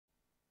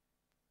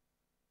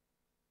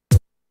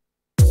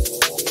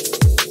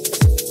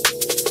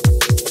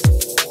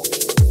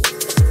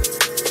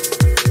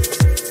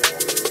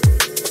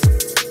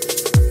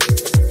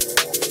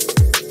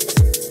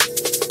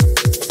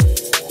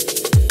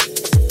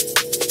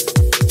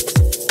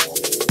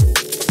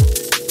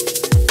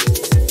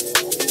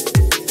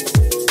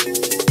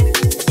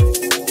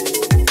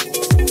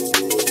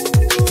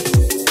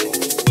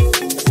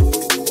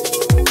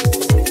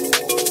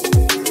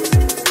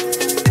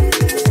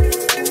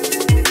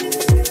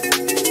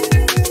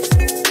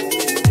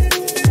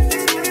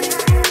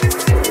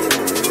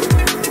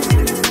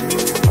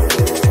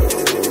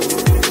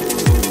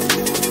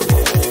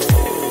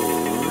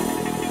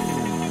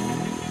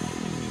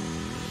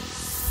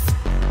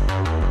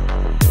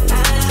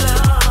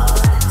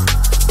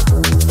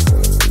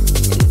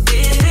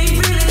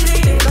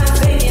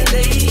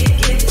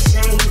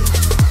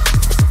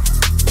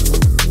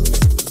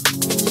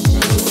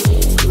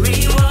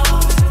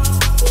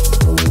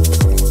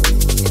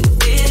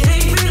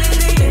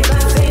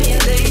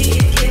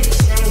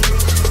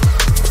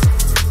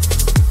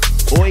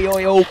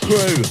whole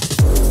crew.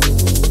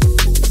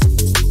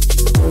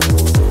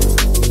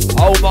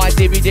 Oh my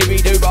dibby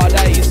do bar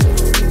days.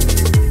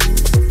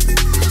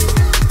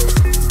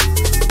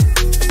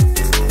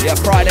 Yeah,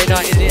 Friday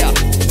night is here.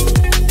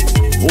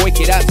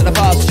 Wicked, out to the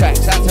fast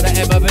tracks, out to the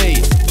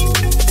MOV.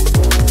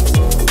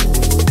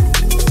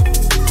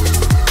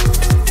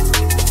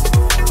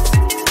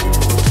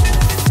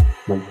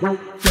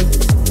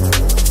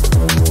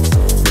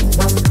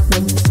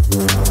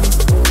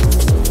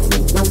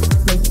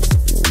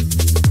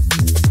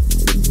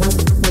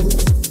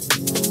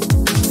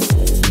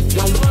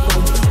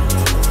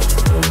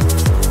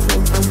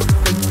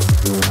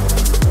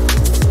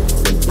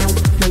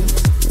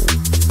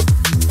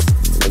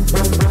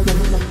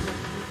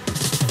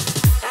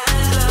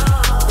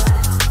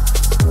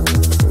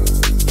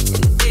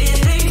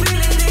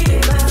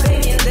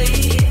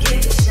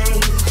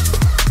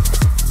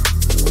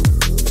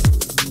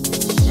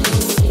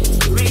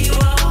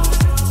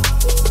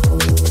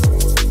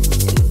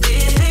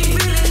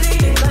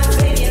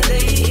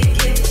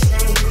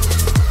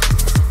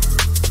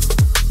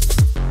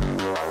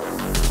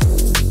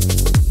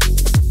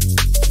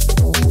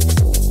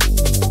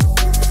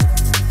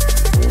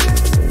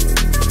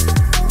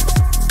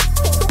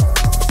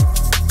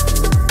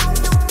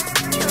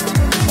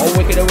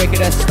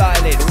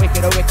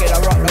 Wicked, I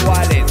rock the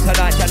wildin'.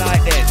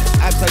 Tonight then,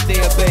 Abso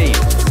DNB.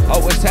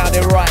 Hope we're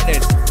sounding right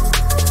then.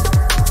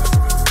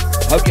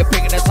 Hope you're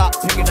picking us up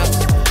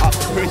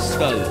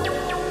Crystal.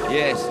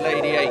 Yes,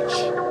 Lady H.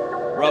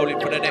 Rolling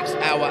for the next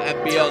hour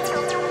and beyond.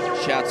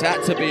 Shout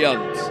out to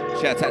Beyond.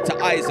 Shout out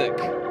to Isaac.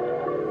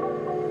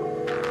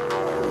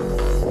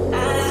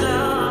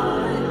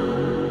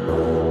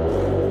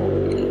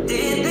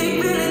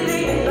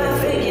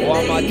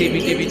 One my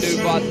dibby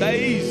do bar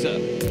days.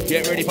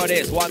 Get ready for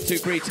this. 1, 2,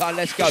 3 time.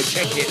 Let's go.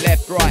 Check it.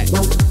 Left, right.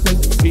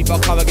 People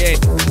come again.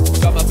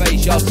 Got my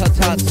bass. Yo,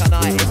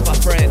 tonight is my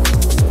friend.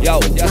 Yo,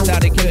 you're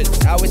sounding good.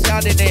 How we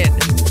sounding in?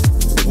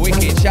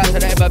 Wicked. Shout to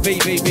the MOV.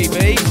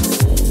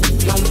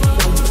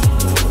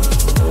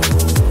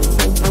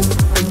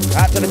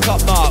 Out to the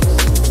top marks.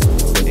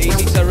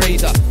 Easy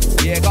Teresa.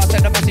 Yeah, gotta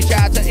send a message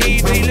out to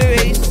Evie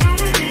Lewis.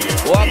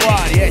 One.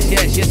 Yes,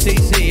 your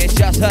CC. It's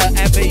just her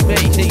and me.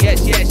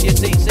 Yes, your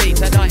CC.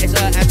 Tonight it's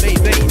her and me.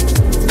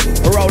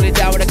 We're rolling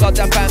down with a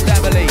goddamn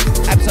family.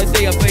 Abso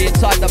DNB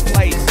inside the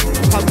place.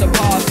 Come to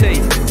party.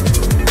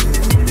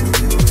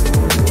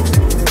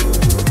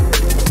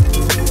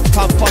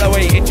 Come follow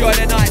me. Enjoy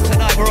the night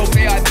tonight. We're all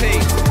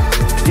VIP.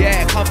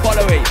 Yeah, come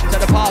follow me to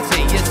the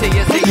party. You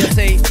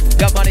see.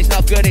 Your money's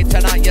not good in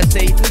tonight, you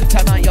see.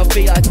 Tonight you're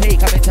VIP.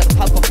 Come into the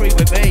pub for free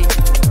with me.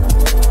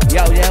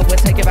 Yo, yeah,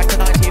 we'll take it back to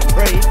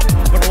 1903.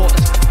 When the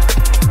water's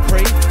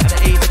free and the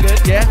E's are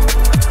good, yeah.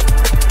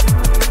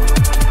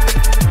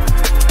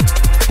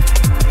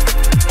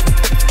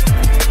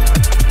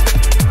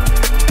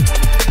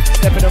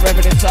 Stepping the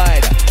revving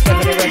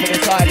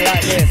inside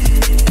like this.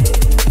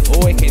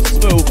 Wicked,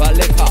 smooth, I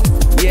lick up.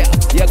 Yeah,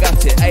 you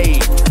got it. A,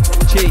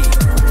 G,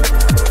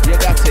 you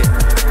got it.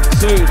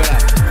 Super.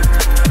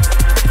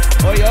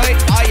 Oi, aye.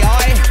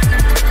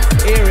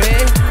 Here.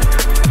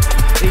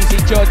 Easy,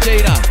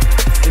 Georgina.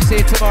 We'll see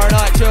you tomorrow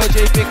night,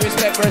 Georgie. Big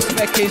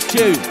respect is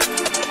due.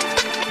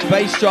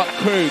 Bass drop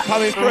crew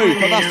coming through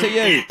from us to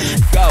you.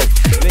 Go.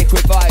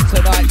 Liquid vibe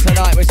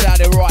tonight. We're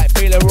sounding right,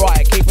 feeling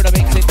right, keeping the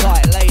mixing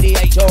tight. Lady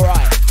H,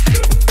 alright.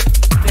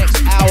 Next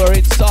hour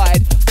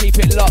inside, keep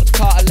it locked.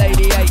 Carter,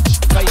 Lady H,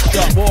 bass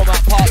drop, warm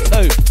up part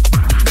 2.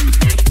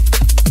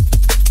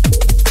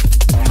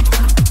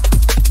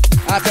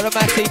 Out to the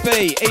Matty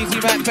B, Easy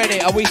Matt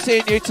Bennett. Are we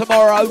seeing you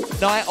tomorrow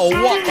night or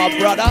what, my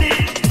brother?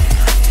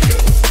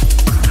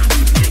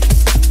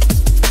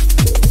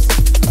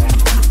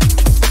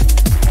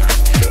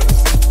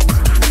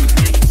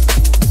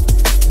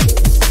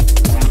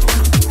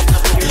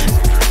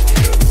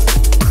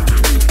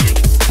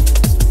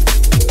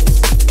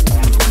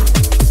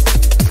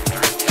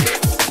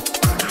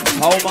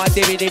 Oh my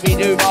dibby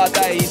do my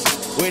days.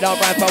 We don't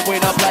ramp up, we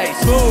don't play.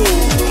 Smooth.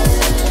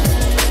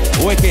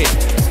 Wicked.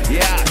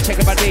 Yeah, check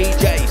out my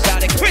DJ,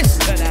 sounding Chris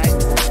tonight.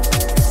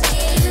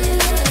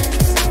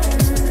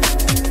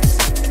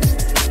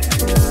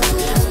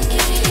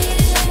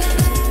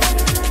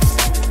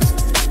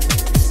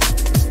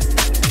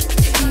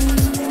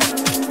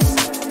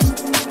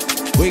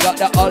 We got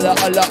the olla,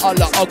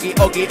 oggy,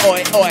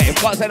 oi.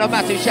 Got to send a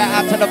massive shout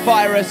out to the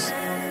virus.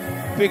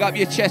 Big up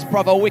your chest,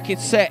 brother, wicked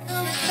set.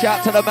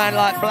 Shout to the man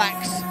like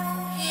Blacks.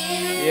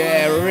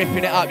 Yeah,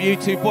 ripping it up. You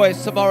two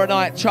boys tomorrow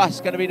night.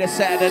 Trust, gonna be the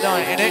set of the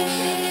night,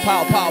 innit?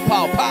 Pow.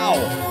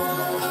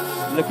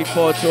 Looking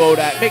forward to all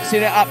that.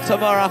 Mixing it up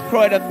tomorrow.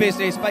 Croydon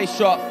business, bass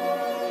shop.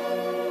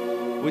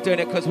 We're doing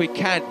it because we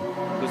can,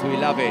 because we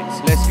love it.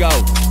 Let's go.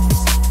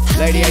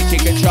 Lady H in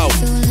control.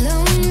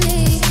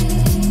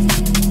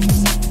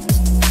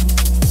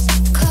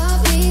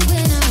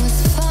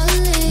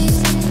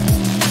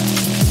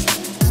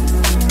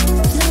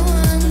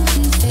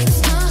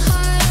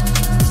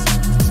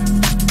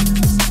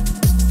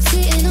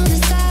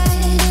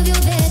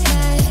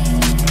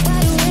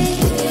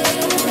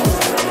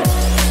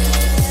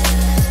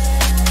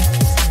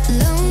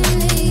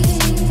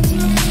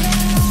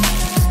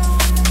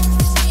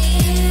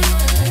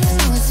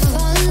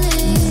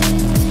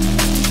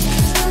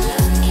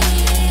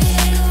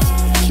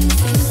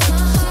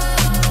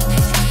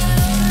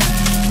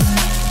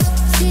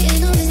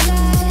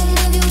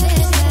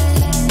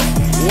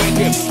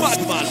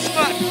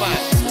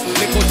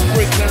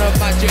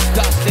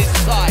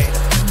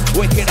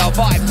 gonna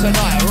vibe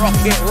tonight, rock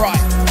it right.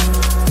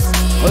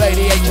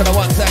 Lady H on the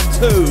ones and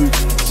twos,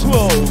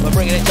 smooth, I'm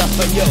bringing it just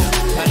for you,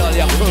 and all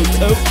your crew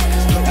too.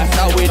 That's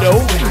how we do.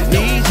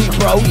 Easy,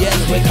 bro. Yes,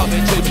 we're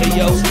coming to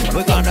you.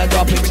 We're gonna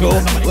drop it too.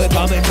 We're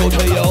coming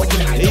to you.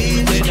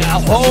 Easy now.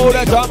 Hold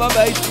the drum and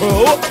bass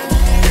crew.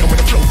 Hit 'em with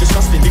the flow,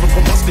 disgusting, even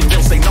combusting.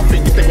 They'll say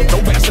nothing if they were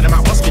no better. Send them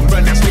out busking.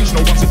 Burn that stage,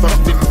 no one's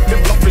interrupting.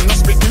 Lip bluffing, not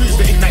spit news.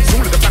 That ignites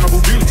all of the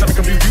flammable dudes. Tell me,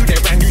 can review their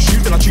brand new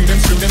shoes. Then I chew them,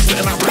 slew them, spit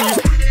them out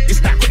blue. It's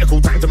that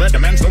critical time to murder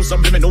man's no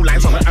subliminal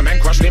lines. I hurt a man,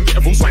 crush them,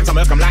 pitiful swines. I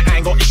murk 'em like I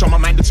ain't got ish on my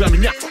mind,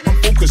 determined, yeah. I'm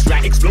focused,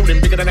 like exploding,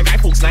 bigger than a guy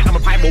folks night. I'm a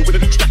pyro with a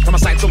new strap on my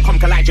side, so come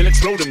collide, you'll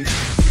explode them.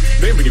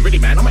 They ain't really ready,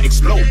 man, I'ma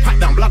explode. Pack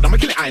down blood, I'ma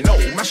kill it, I know.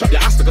 Mash up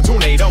your ass like a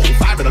tornado.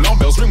 5 and alarm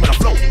bells ring when I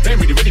flow. They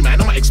ain't really ready,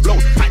 man, I'ma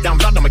explode. Pack down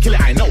blood, I'ma kill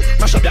it, I know.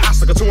 Mash up your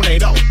ass like a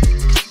tornado.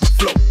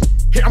 Flow.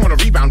 Hit, I'm on a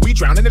rebound, we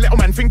drown. And the little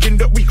man thinking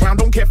that we clown.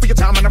 Don't care for your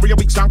time, man, I real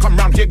weak sound. Come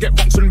round here, get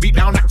boxed and beat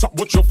down. Act up,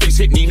 watch your face,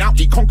 hit me now.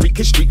 Eat concrete,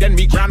 kiss street, then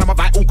meet ground. I'm a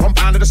vital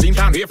compound of the scene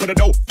down here for the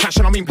dough. Cash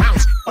and I mean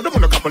pounds. I don't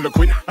want a couple of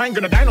quid. I ain't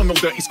gonna dine on no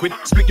dirty squid.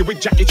 Split your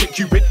wig, jack your chick,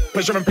 cupid.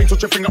 Pleasure and pain,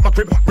 touch your finger up my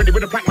crib. Ready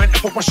with a black man,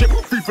 F off my ship.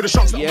 Food for the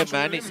shots. Yeah,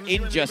 man, it's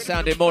Inja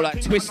sounding more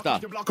like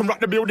Twister. I can rock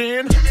the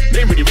building.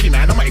 They ain't really ready,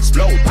 man, I'ma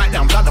explode. Pipe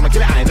down blood, I'ma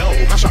kill it, I know.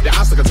 Mash up your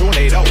ass like a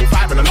tornado.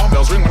 5 and alarm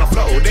bells ring when I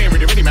flow. They ain't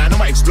really ready, man,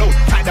 I'ma explode.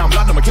 Pipe down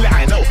blood, I'ma kill it,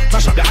 I know.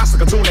 Mash up your ass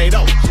like a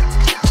tornado.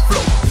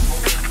 Flow.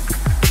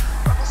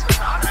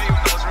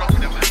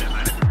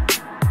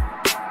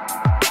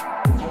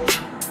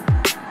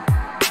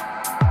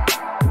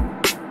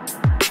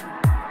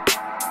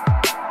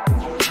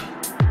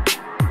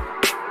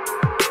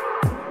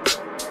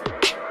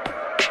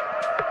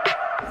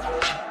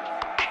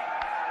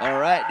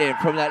 Alright then,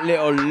 from that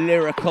little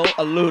lyrical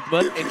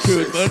alludement,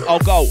 intrudement, I'll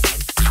go.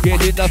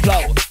 Get in the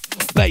flow.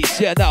 Bass,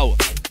 yeah, no.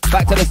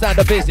 Back to the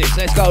standard business.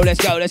 Let's go,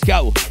 let's go, let's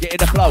go. Get in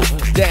the flow.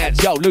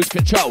 Dance, yo, lose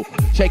control.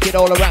 Shake it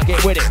all around,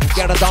 get with it.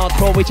 Get on the dance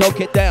floor, we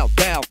choke it down,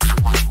 down.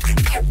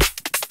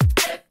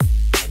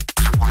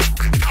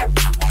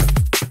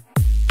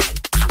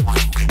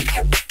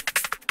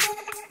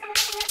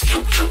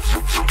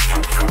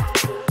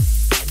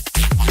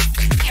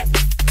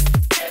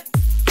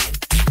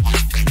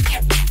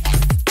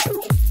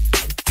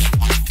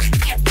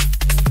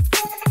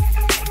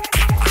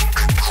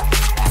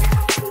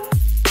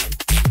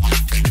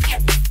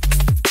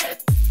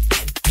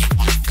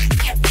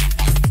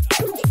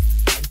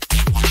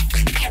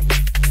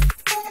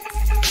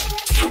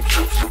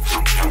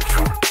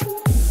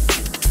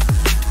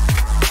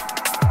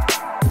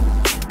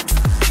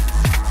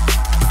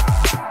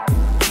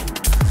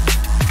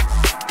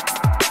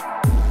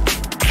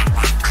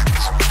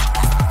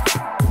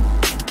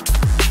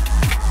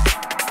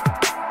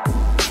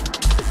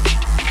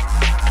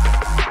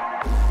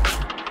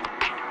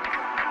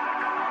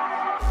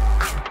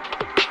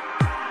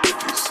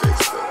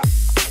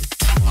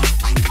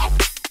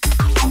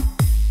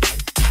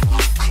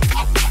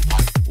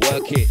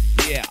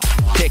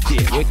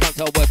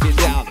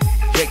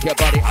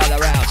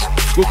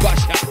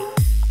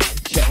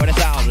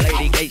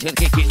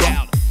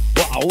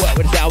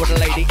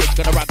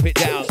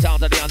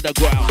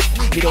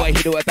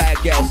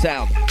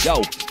 Yo,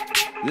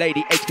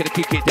 Lady H gonna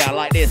kick it down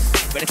like this.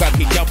 When the crowd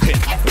keep jumping,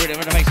 rhythm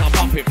and the bass I'm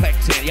pumping,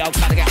 flexing. Yo,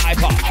 trying to get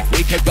hyper.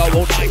 We can go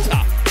all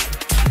nighter.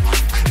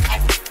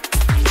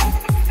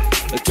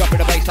 Dropping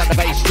the bass and the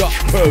bass drop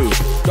through.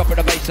 Dropping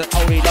the bass and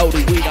only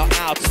loaded, we know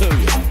how to.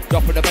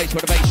 Dropping the bass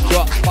when the bass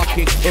drop,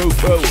 fucking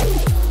through.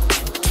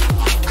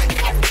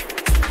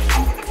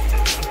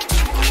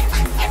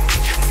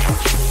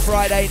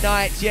 Friday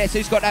nights, yes,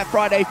 who's got that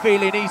Friday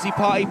feeling? Easy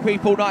party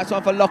people, nice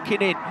one for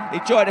locking in.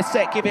 Enjoy the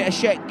set, give it a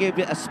shake, give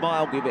it a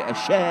smile, give it a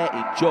share,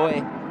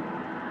 enjoy.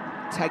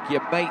 Tag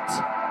your mate.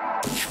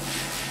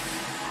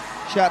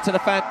 Shout out to the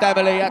fan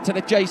family, out to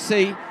the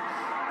JC,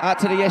 out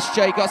to the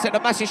SJ. Got to send a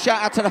massive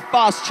shout out to the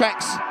Fast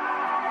Tracks.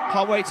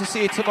 Can't wait to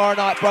see you tomorrow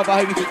night, brother.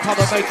 Hope you can come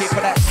and make it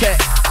for that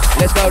set.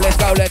 Let's go, let's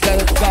go, let's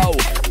go.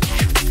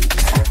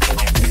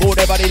 All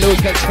everybody lose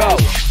control.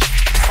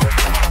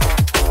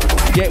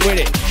 Get with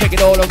it, take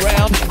it all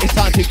around. It's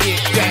time to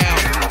get down.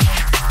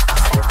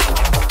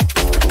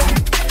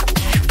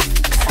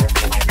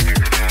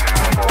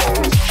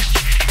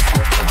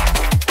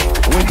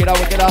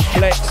 Wicked up,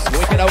 flex.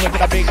 Wicked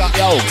up, big up,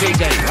 yo,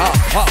 DJ.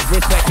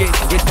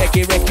 Respect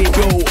it, wreck it,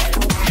 yo.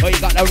 Oh, you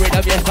got the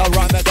rhythm, yes, I'll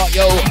rhyme, I got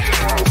yo.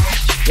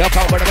 Yo,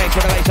 come with the bass,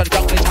 on the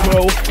junglist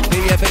crew. The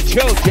ever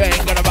children,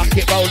 gonna rock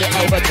it, roll it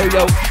over to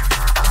you.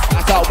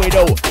 That's how we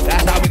do,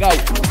 that's how we go.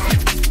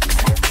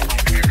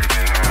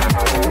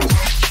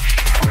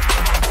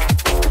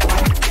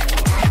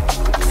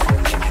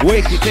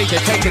 Wicked DJ,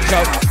 take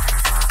control.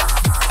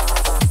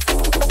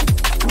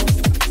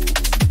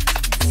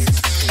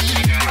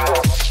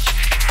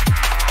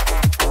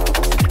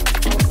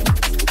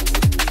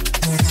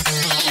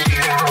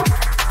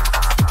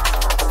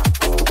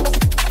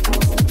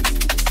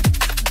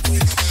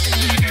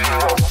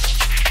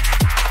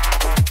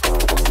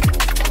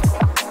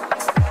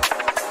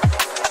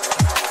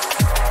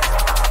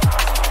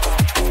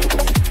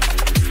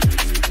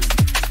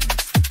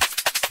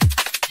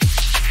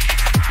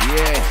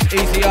 Yes,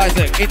 Easy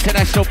Isaac,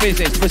 international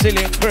business,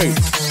 Brazilian crew.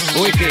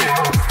 Wicked.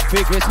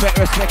 Big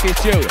respect is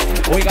due.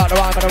 We got the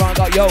rhyme and the rhyme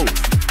got yo.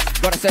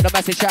 Gotta send a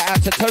message shout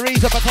out to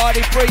Teresa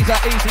Bacardi Freezer,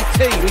 Easy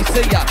T, we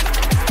see ya.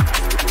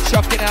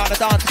 Shocking out the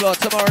dance floor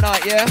tomorrow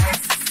night, yeah?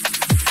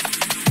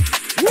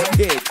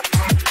 Wicked.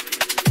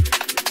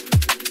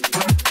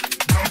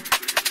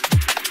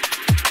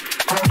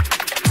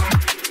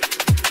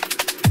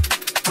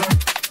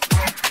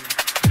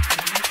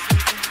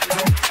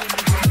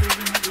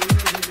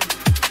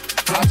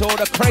 Out to all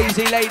the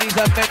crazy ladies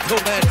and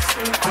mental men.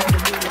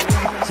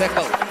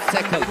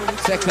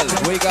 Second,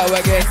 we go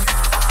again.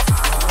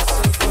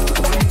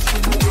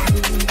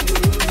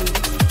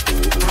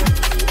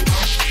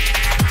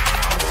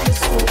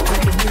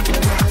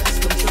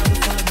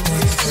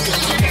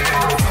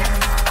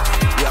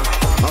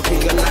 I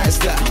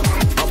realised that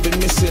I've been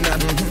missing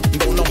and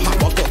don't know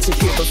how I got to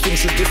here, but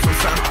things are different,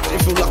 fam. I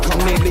feel like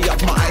I'm nearly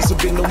up, my eyes have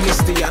been all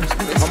misty and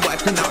I'm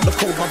wiping out the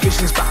cold, my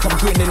vision's back, I'm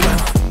grinning, man.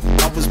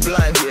 I was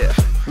blind, yeah,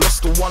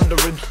 lost or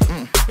wandering.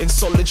 In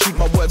solitude,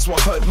 my words were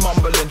heard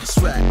mumbling,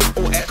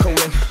 or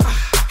echoing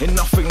in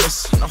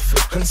nothingness,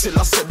 until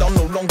I said I'll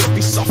no longer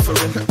be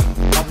suffering.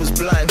 I was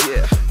blind,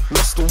 yeah,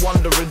 lost or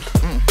wandering.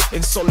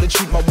 In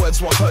solitude, my words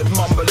were heard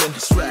mumbling,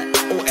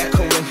 or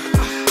echoing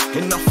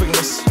in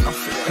nothingness,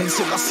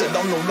 until I said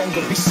I'll no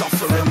longer be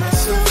suffering. I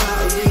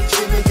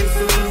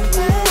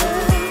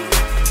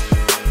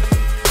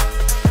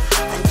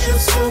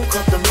just woke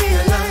up and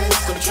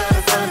realized I'm trying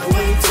to find a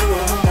way to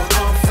a home I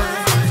can't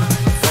find.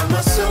 Find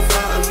myself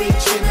out of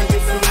reach in a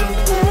different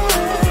world.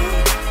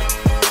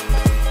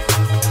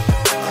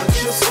 I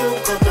just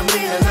woke up and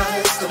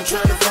realized I'm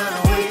trying to find a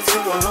way to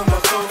a home I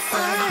can't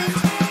find.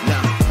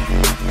 Nah,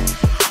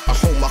 a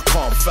home I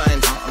can't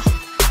find.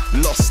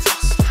 Lost,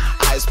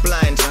 eyes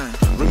blind,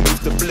 remove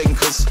the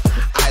blinkers,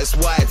 eyes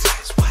wide.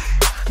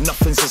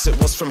 Nothing's as it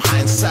was from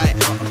hindsight,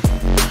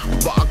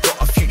 but I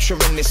got a future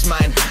in this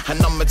mind,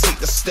 and I'ma take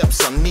the steps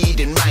I need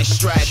in my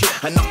stride,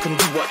 and I can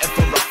do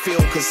whatever I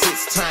feel, cause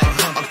it's time.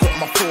 I got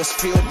my force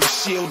field, my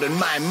shield and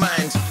my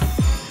mind.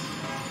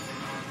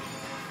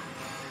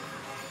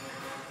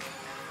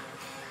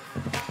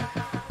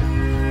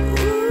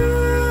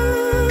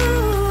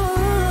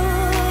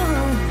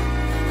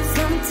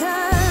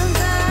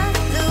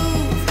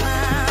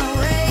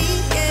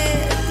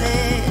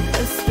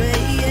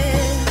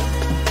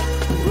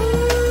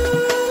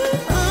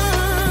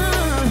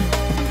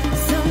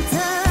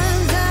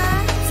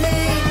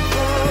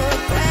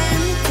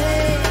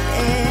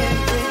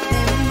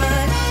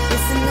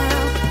 Listen now,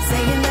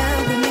 say it now,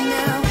 with me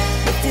now.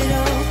 Lift it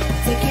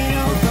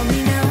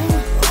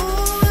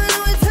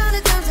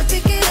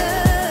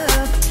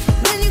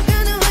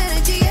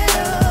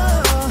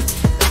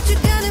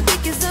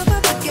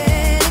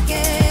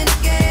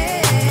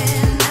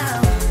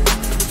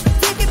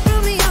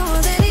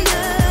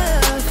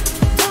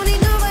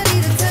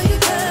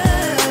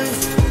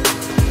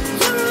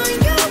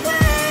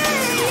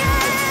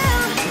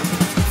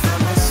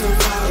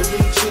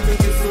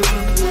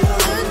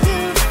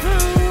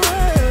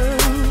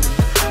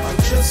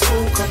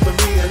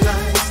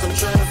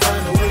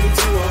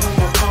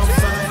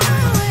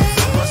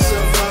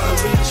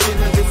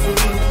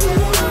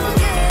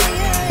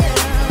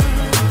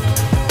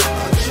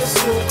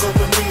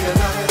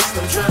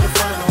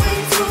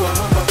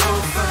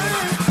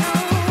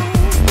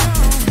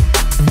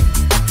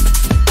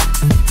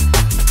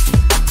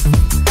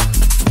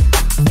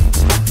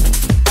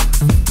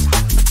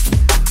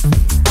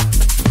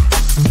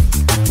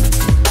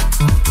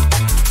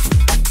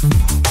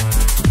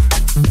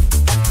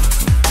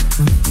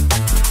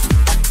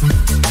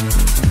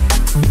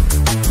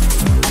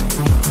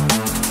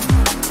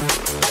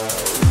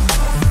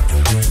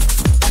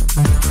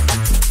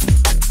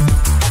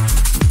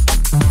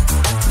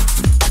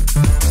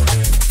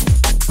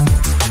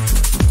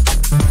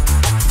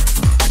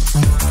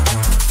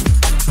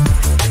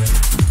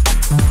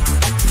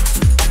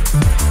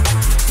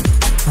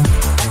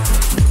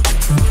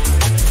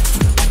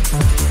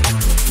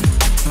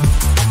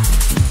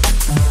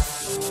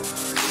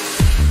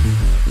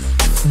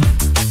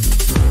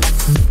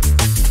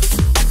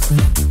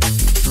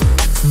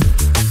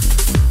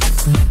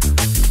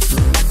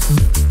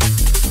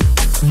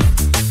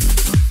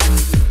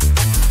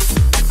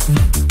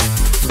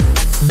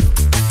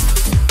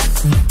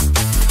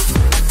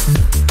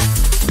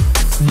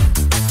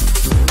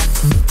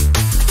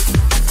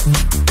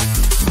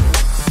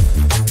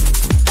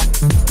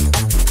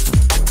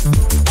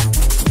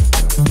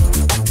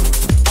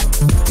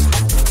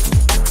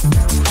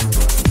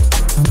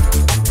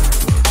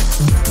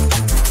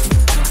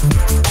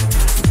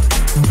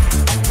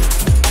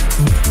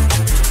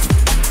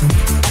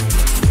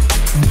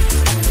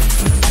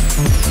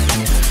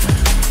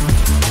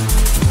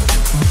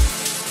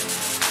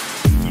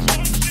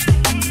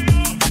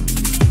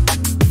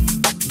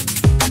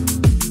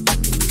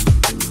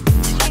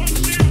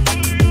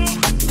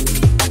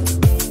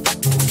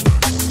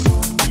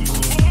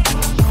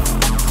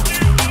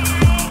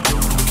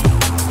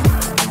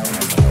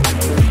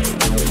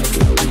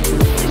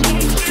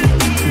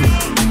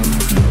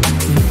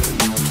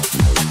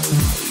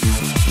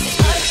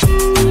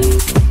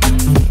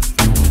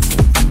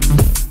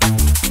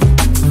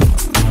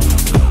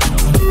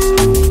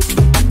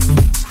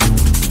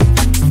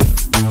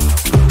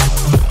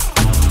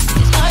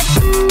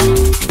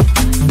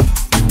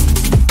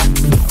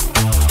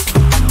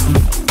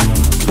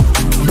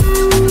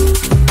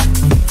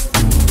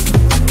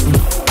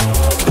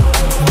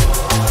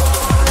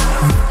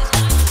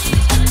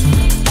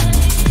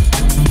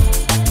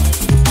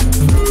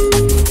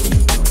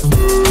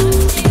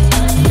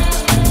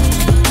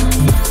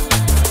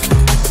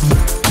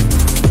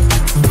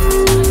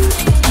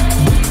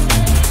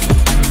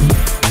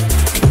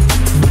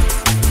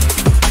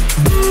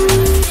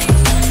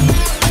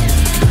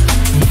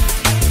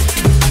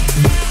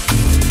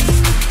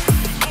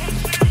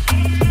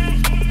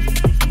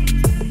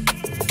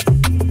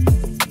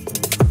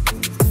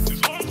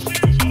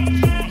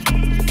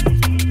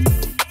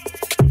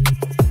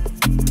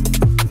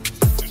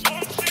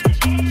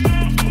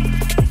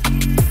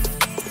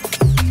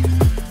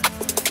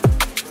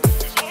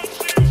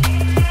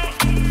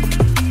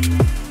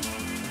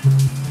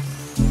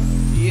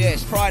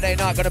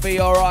tonight gonna be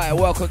alright.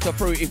 Welcome to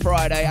Fruity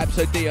Friday.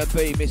 Abso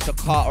DNB, Mr.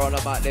 Carter on the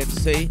mic,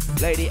 MC.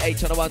 Lady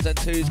H on the ones and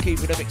twos,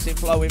 keeping the mixing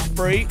flowing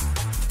free.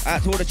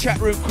 Out to all the chat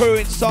room crew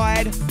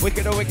inside.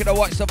 Wicked or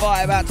watch the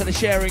vibe. Out to the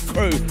sharing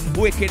crew.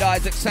 Wicked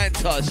Isaac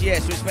Santos.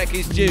 Yes, respect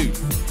is due.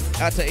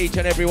 Out to each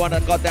and every one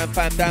of the goddamn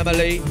fam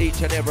family.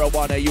 Each and every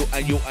one of you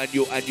and you and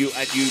you and you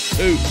and you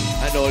too.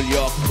 And all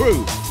your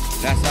crew.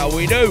 That's how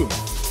we do.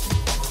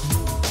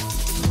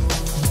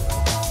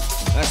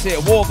 That's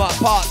it. Warm up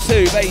part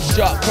 2. Bass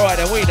shot cried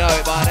and we know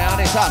it by now.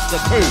 And it's us, the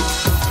crew.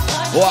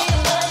 What?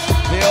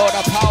 Feel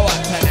the power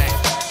tonight.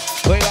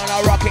 We're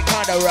gonna rock it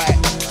kinda right.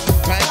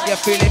 Can you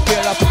feel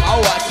the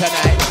power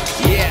tonight?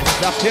 Yes,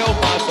 I feel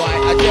my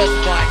mind. I just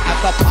might have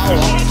the power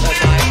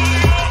tonight.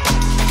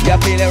 You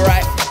feel it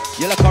right?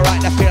 You look alright,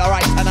 I feel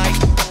alright tonight.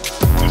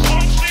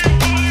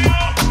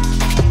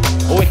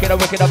 Wicked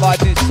the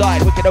vibes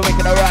inside. Wicked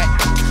alright.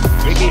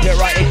 We keep it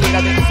right, we keep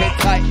it mixing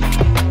tight.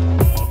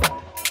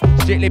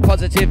 Strictly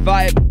positive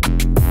vibe.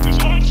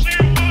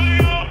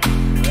 Yeah.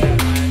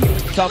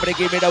 Somebody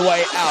give me the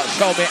way out.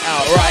 Show me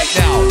out right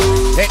now.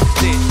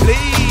 Exit,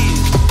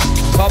 please.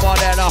 Come on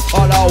then,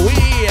 follow we.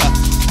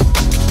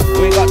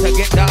 We got to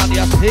get down,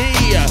 you see.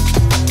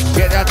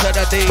 Get down to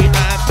the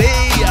DNB.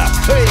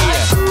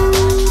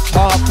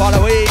 Come on,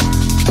 follow we.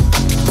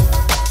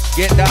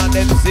 Get down,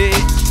 them see.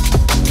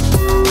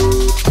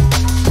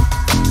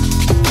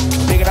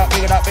 Big it up,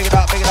 big it up, big it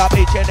up, big it up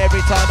each and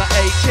every time at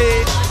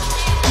HE.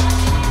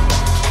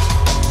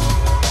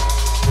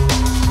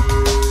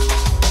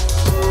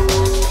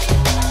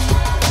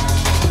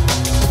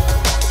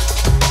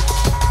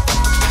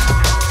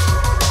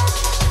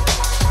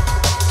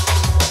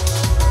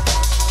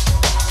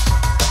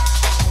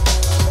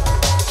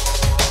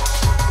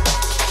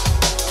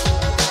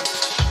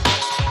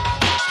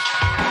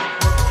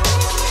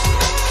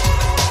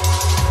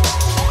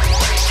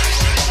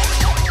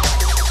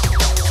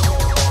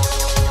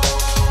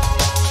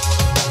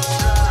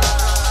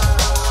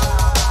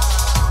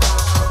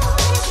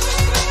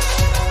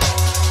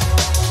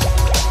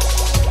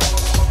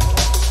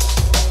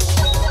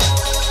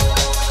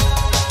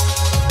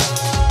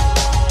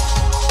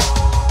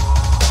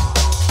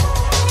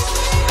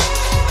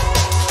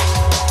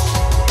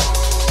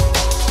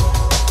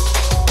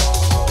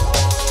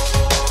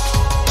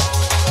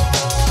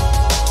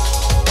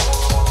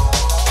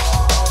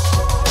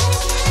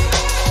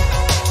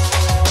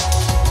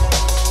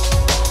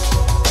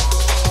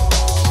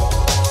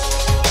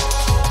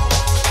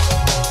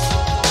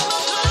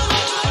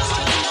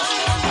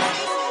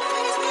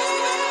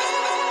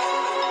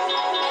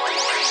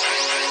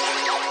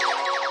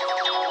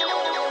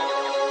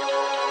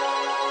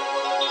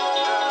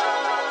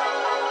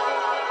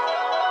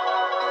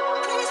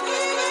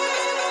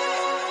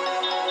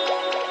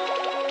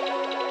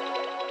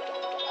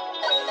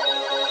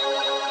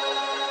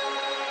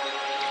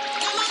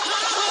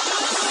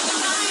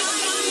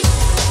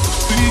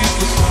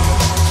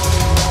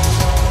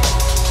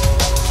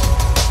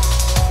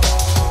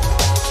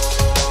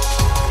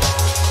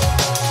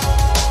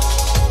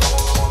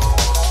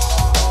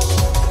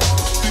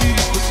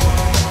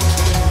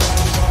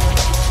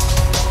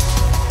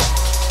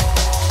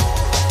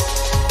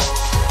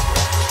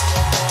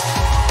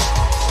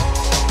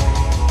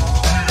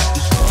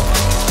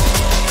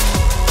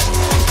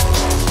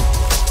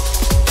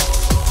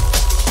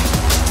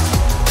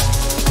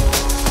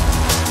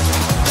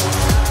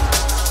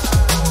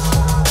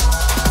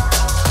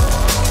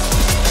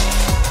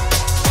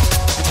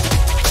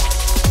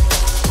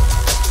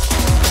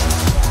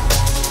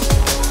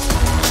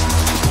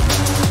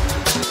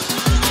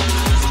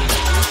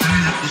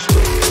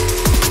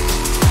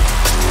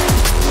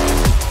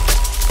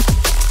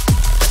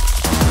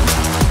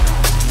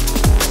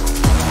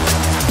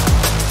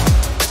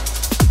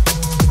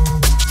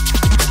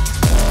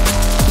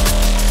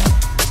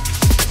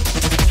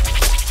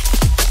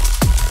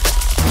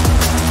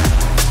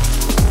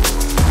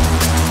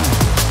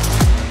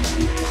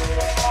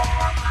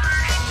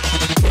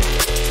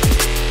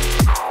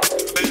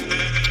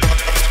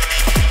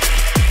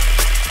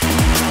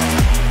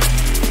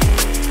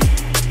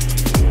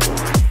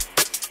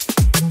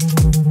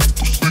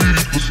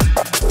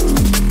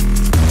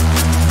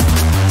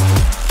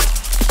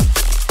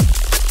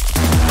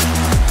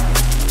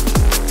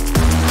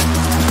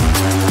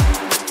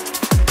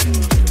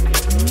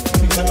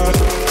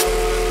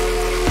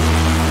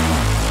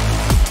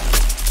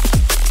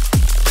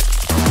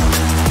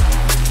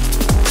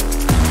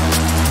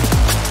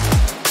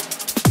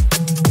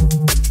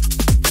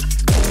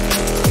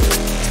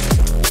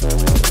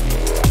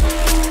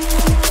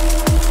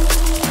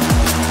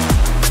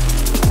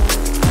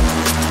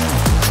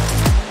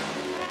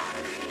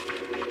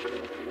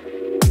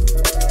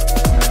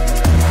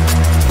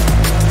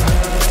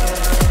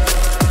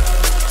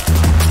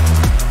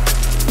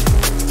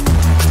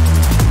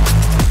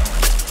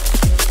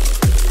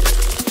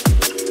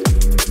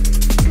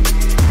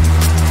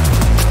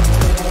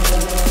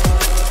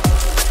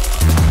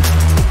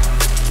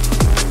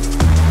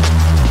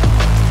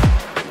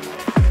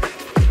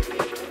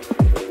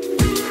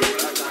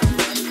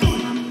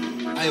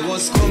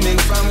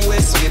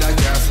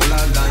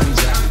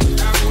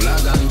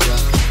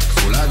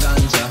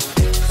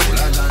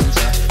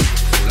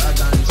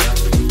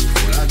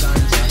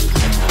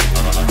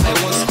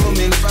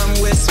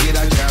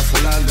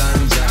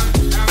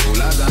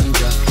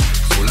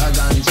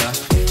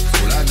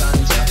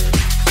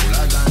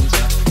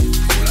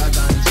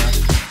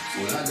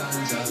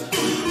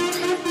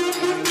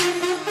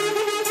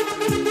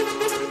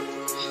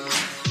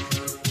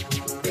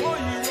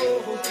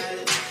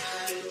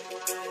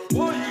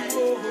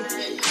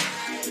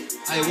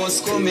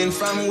 was coming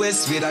from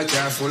west with a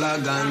car full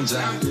of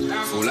ganja,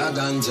 full of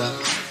ganja,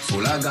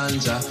 full of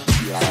ganja,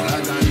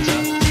 full of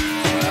ganja, full of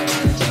ganja,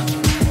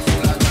 full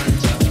of ganja,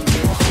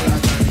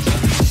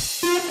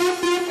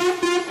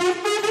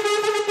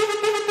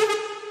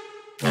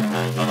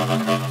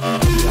 full of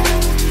ganja.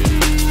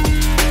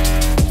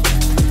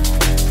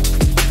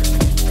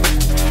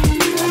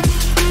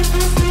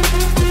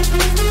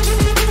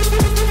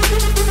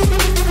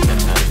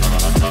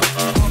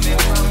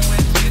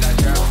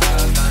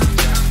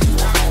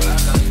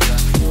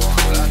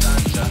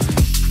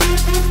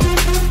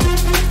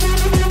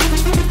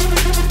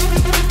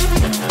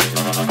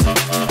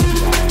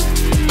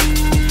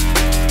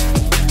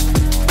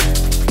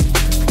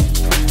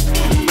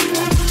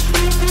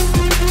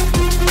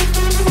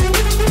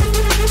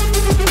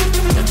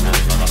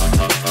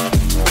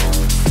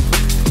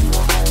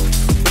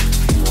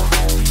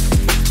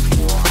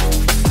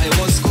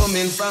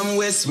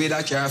 With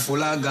a car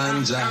full of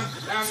ganja,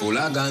 full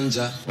of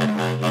ganja.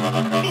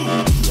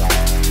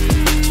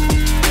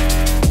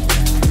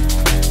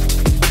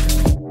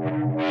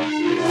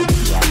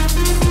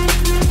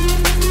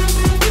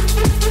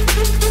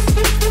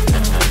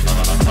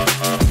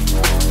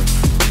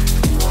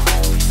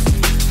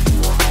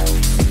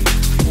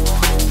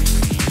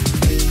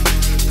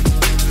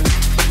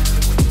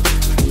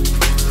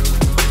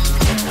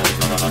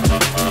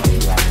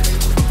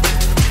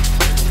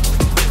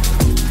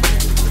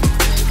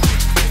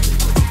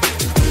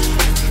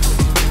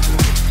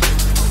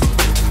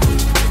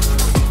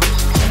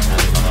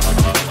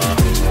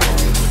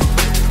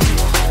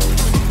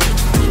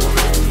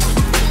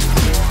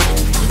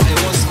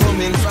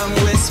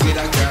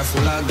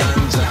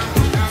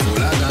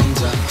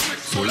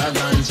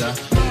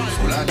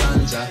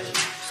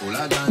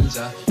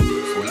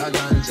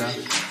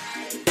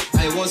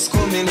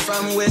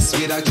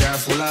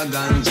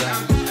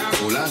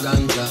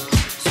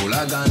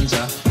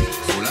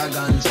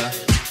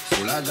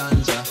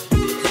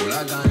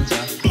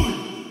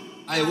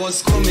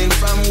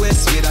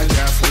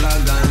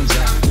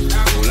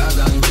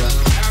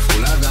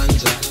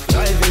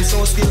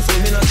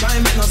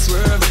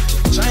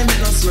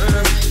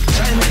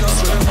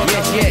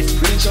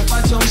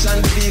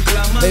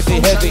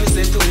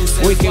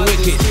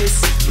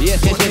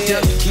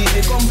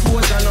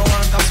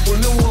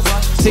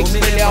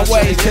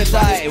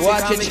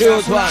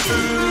 Choose one.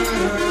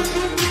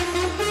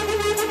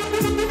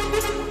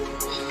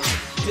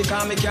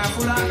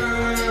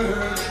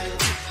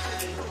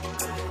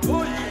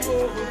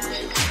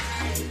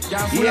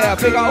 Yeah,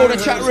 big up all the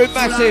chat room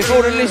massive,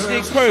 all the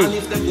listening crew,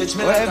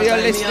 wherever you're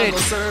listening,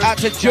 out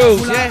to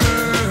Jules, yeah?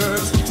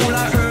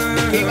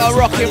 Keep on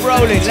rocking,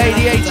 rolling,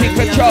 Lady 18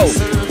 control.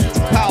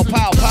 Pow,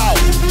 pow, pow.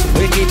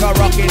 We keep on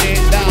rocking it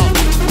down.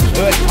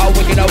 How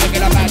wicked,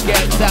 about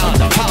girl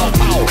sound. Pow,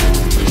 pow.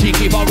 She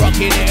keep on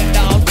rocking it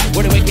down.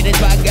 With the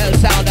wickedest bad girl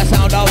sound, the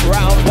sound of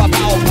round. Pow,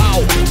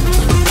 pow.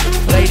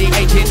 Lady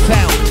 18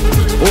 sound.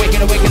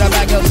 Wicked,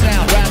 bad girl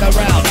sound. Round and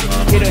round.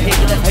 Hit the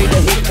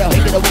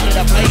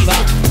wicked flavor.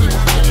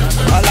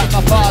 I like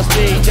my fast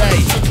DJ.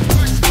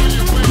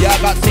 Yeah,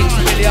 I got 6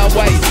 million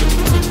ways.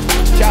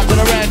 Shout to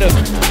the random.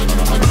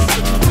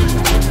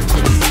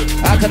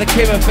 Out to the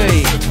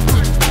Timothy.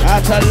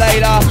 Out to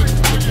Layla.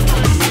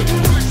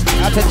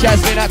 Out to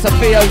Jasmine. Out to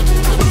Theo.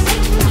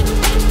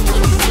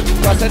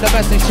 I send a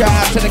message. Shout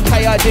out to the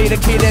KID, the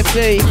Kid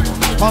MC.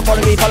 Come on,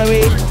 follow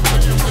me.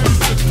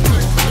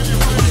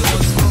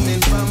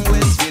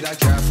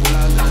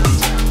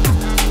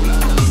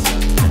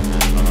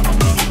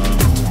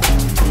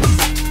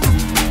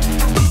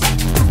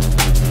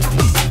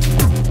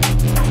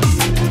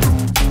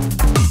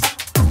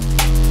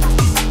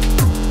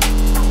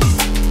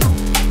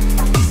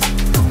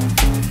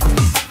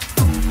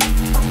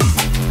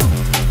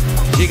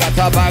 She got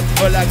a bag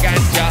full of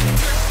ganja.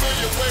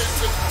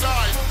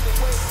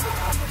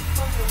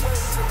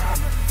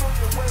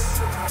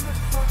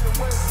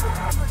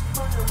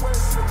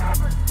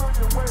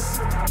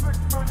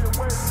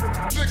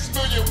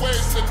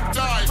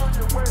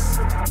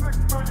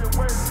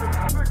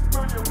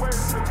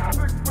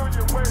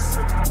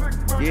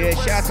 Yeah,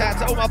 shout out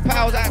to all my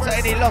pals, out to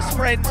any lost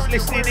friends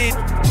listening in.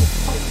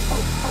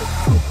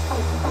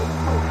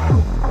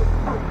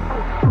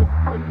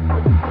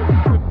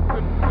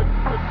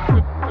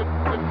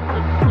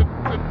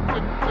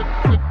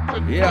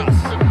 Yes,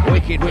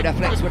 wicked with a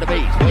flex with a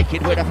beat,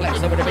 wicked with a flex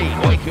with a beat,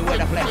 wicked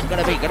with a flex with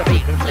a beat, gonna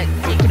beat, flex,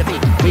 beat with a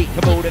beat, beat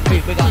the ball and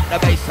beat, we got the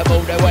bass of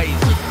all the ways,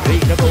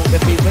 beat the ball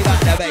and beat, we got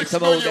the bass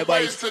of all the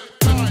ways.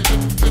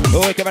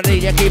 Wicked and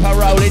DJ, keep on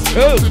rolling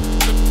too.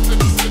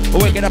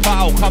 Wicked a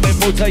foul coming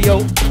through to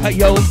you, hey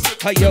yo,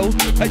 hey yo,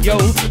 hey yo.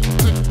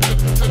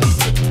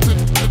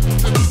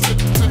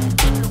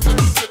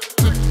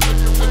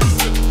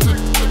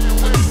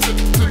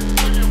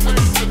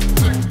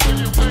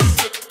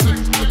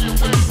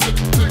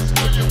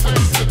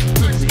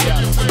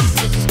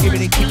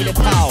 Give it a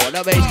power,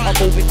 the bass come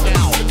moving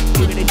now.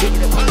 Give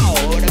it a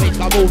power, the bass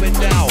come moving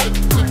now.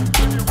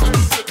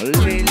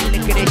 Look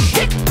at this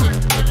shit.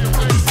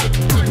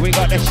 We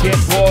got the shit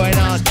going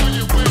on.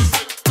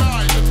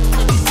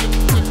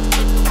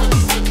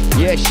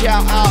 Yeah,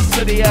 shout out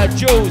to the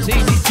Jules,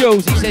 Easy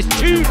Jules. He says,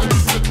 tune.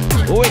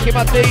 Wicked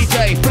my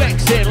DJ,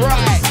 flexing,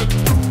 right.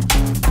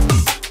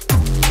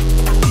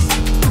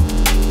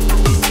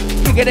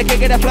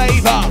 Kicking the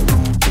flavour.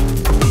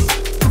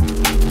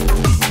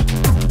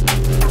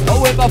 Oh,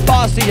 with my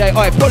fast DJ.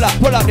 Alright,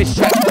 pull up this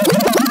track.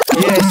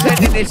 Yeah,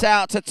 sending this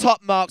out to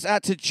Top Marks,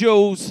 out to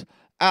Jules,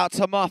 out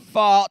to my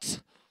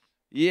fart.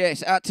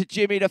 Yes, out to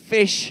Jimmy the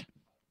Fish.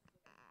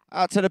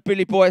 Out to the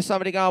Billy Boy,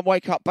 somebody go and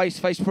wake up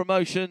Baseface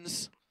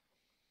Promotions.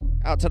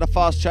 Out to the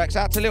fast tracks,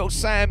 out to little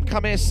Sam.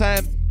 Come here,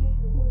 Sam.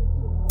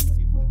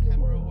 Give the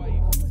camera a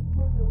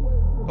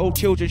wave. All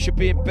children should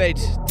be in bed.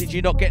 Did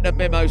you not get the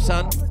memo,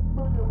 son?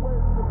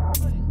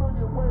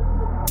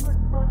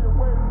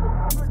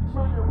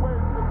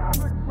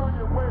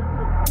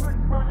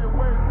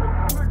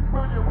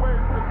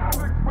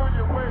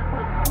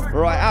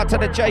 Right, out to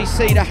the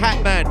JC, the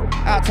Hat Man.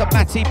 Out to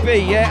Matty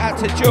B, yeah? Out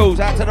to Jules,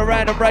 out to the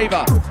Random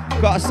Raver.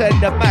 Gotta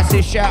send a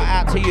massive shout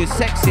out to you,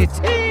 sexy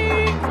team.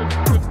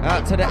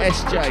 Out to the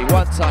SJ,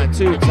 1 time,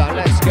 2 time,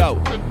 let's go.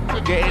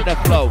 Get in the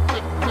flow.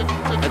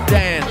 And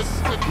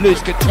dance,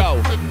 lose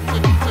control.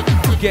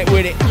 Get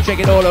with it, shake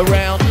it all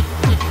around.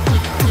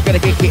 Gotta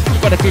kick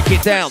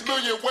it down.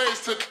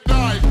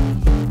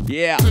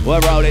 Yeah,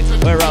 we're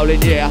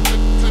rolling, yeah.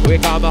 We're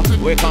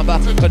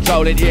coming,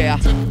 controlling, yeah.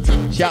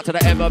 Shout to the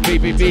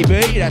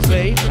MBBBB, that's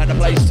me, and the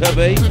place to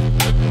be.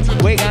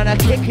 We're gonna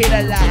kick it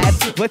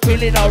alive, we're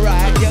feeling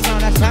alright. You're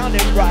gonna sound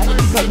it right,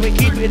 cause we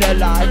keep it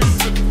alive.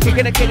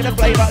 Kicking the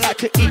flavour like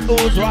to eat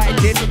all's right.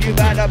 If you've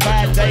had a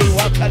bad day,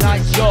 well,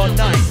 tonight's your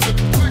night.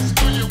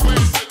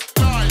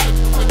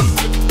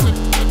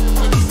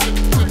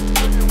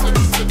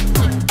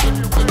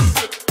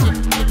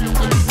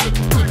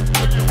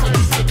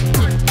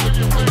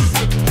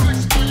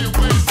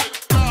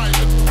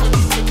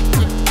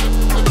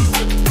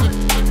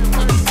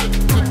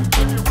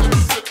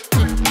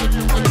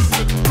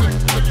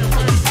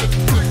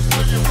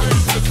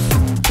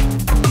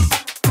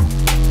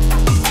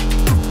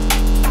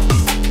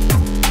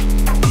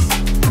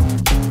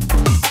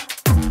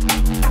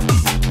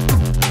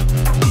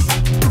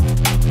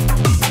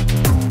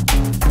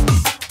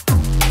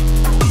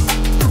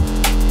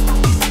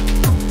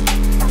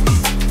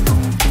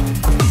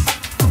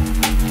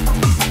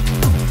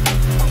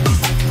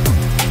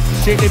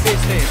 Strictly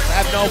business,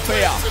 have no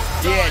fear.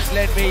 Yes,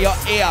 lend me your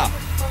ear.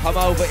 Come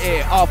over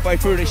here, halfway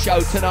through the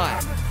show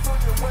tonight.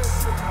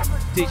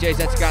 DJs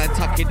had to go and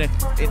tuck in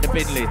the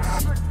bin lids.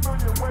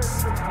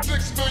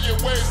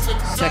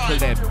 Settle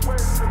them.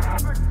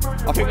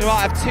 I think we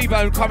might have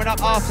T-Bone coming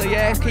up after,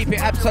 yeah? Keep it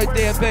Abso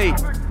DNB.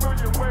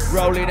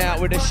 Rolling out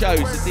with the shows,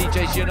 the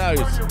DJs you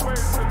knows.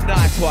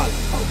 Nice one.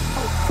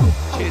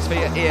 Cheers for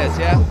your ears,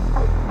 yeah?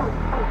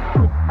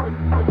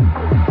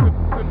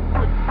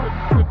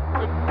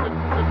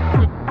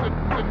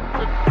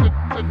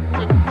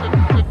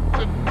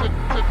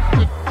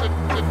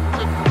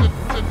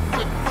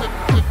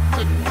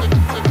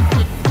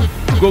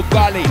 Good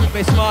golly,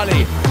 Miss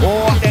Marley,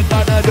 what they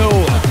gonna do?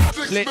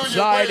 Slip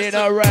sliding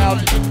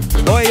around.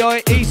 Oi,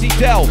 oi, easy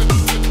Del.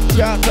 Shout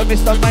out to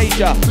Mr.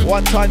 Major.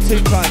 1 time, 2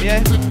 time,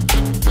 yeah?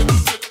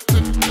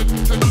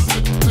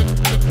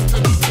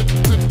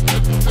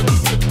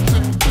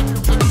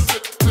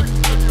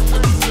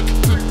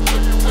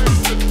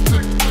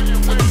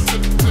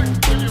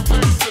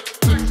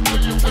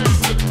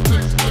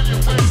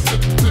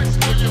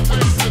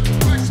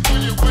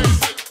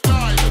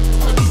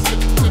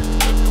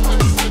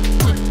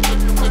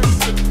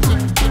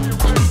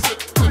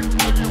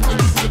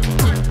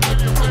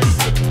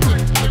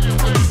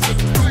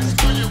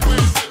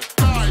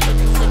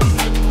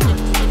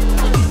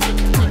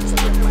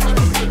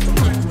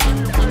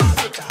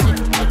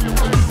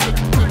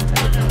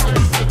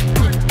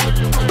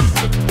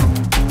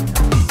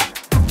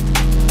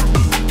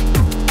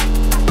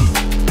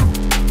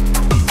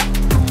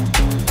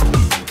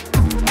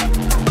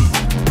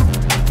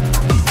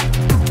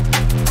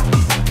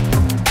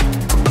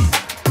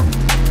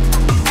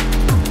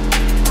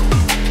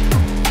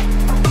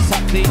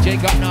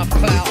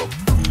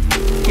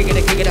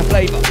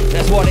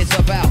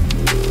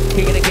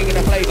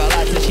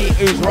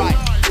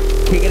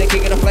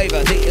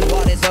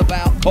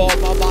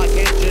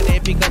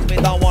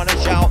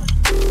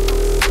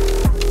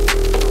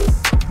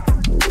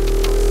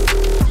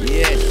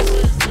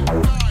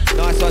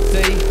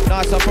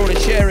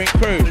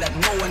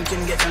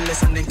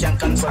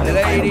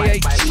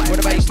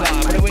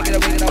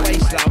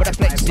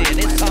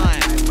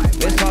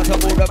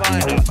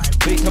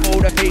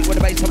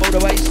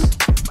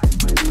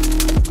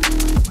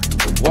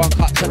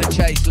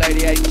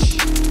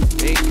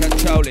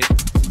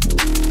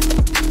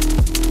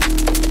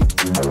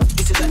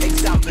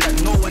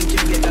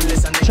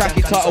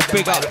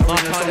 Big up, my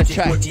kind of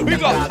track.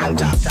 Big up!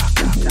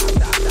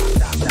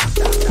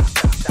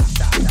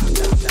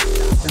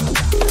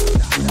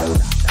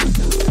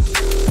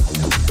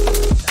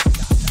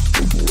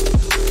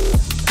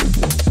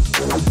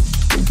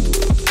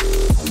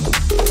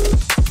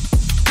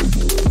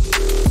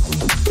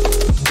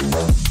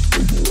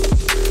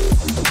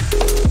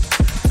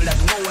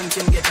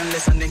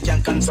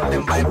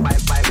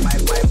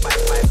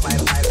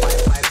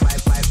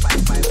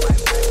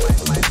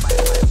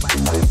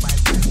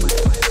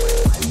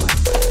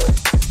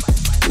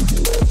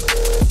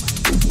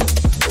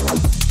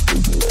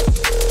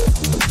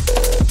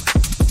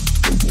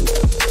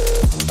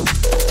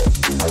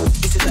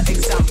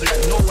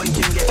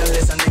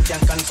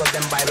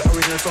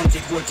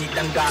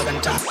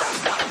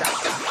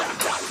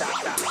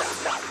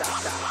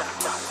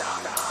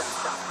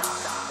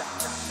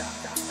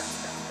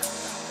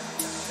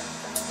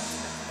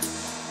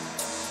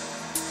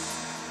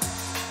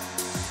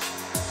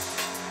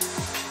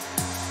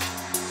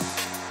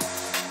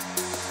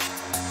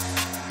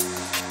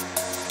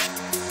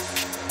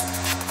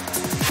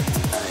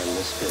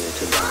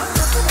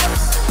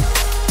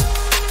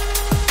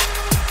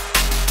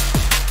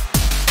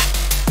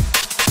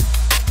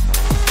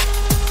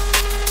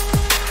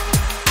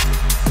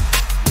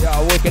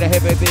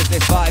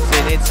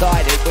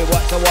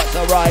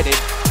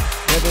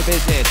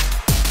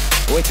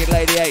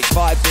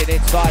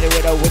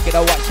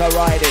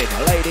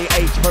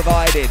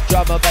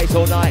 Drum and bass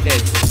all night then.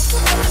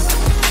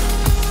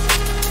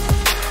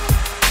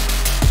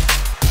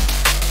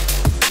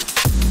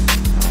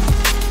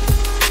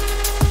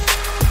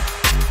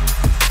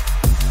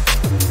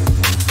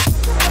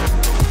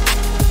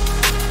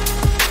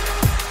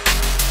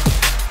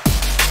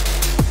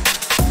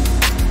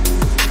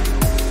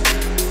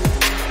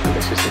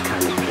 This is the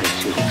kind of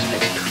place you'd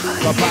expect to find.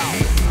 Drop out.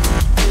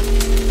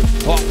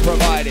 Hot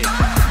provided.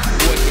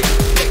 Wicked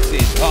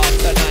fixes past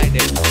the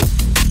 90s.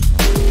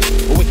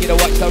 Wicked to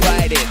watch the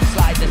riding,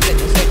 slide the slip,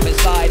 slip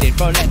sliding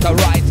from left to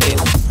right in.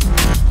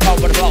 Top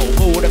of the flow,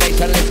 move the bass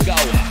and let's go.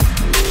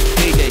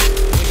 DJ,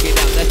 wicked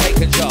down, let's take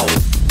control.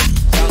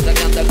 Sounds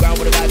like underground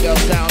with a bad girl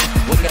sound.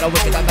 Wicked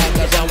and bad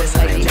girl sound with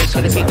ladies. Let's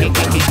gonna kick it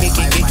down.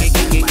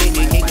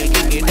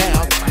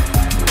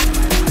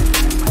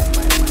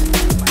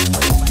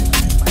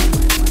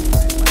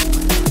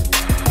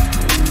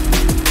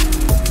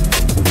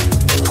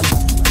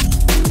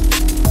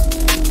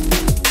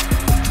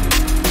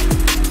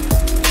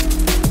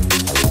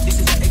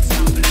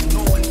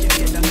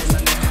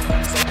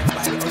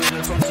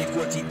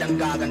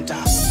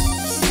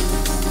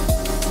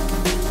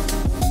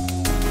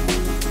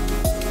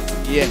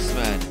 Yes,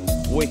 man.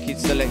 Wicked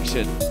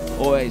selection.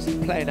 Always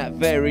playing that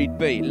varied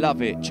beat.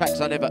 Love it. Tracks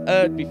I never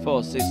heard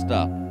before,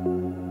 sister.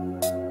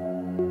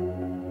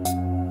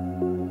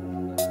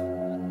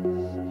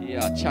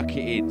 Yeah, chuck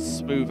it in.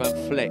 Smooth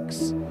and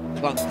flex.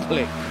 Clunk,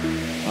 click.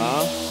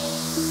 Huh?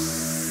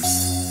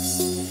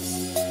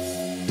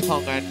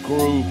 Tongue and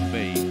groove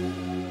me.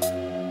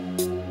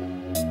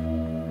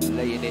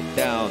 Laying it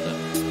down.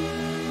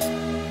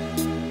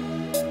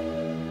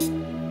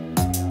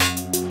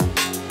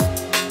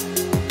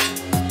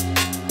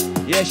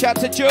 Yeah, shout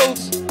to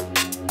Jules.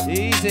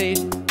 Easy.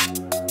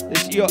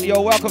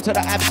 You're welcome to the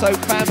Abso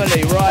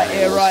family right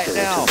here, right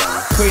now.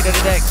 Queen of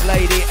the decks,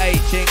 Lady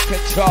H in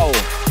control.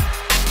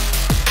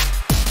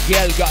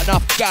 Gail got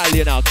enough gal,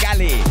 you know,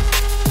 galley.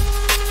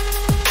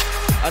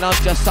 And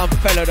I'm just some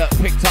fella that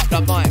picked up the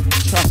mic,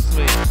 trust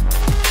me.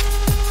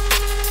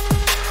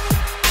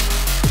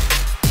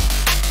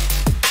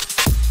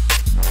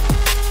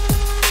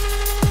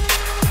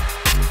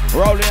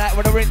 Rolling out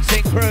with a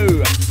rinsing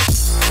crew.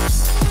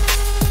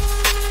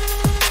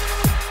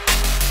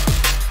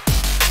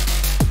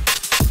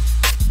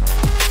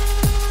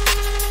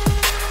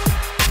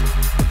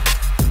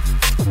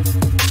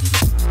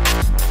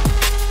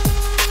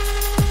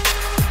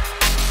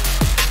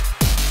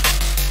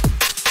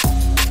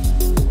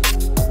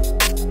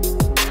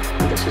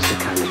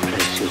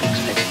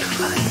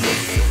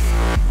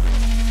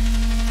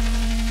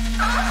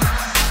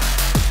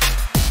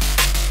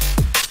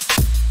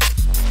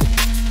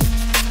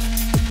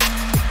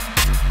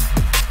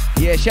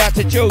 Shout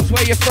to Jules,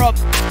 where you from?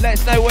 Let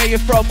us know where you're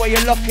from, where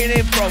you're locking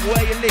in from,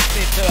 where you're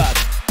listening to us.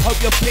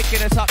 Hope you're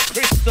picking us up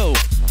crystal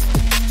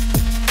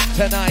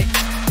tonight.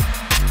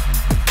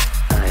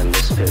 I am the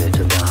spirit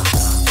of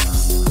Abso.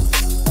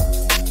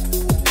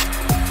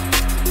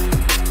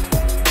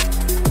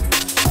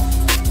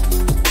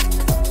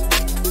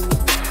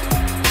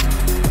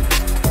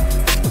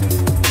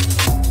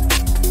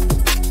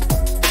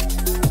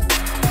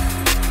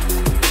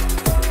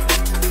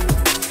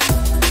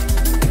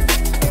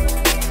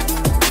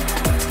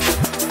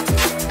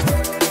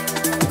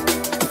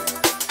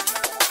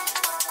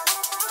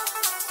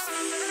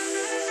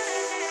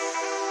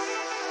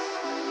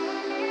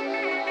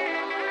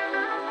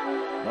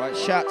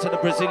 Shout to the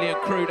Brazilian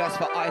crew, that's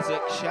for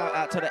Isaac. Shout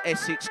out to the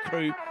Essex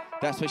crew,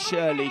 that's for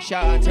Shirley.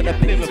 Shout out to the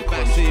Plymouth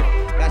Massive,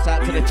 that's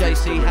out to the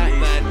JC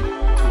Hatman.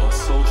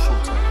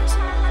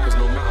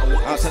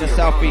 Out to the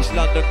South East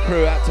London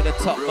crew, out to the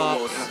Top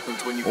Marks.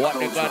 What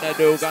they gonna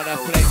do, gonna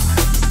flex.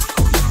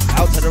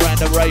 Out to the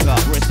Random Raver,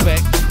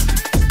 respect.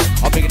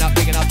 I'm big up,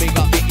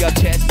 big your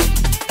chest.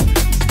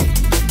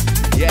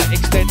 Yeah,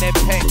 extend them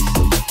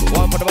pecs.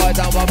 One for the boy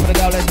down, one for the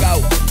girl, let's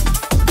go.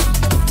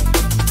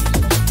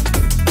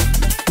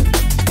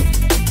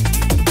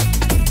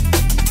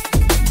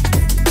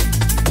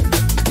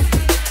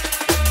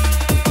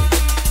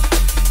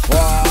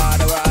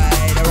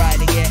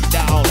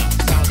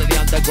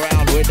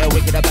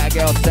 wicked a bad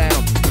girl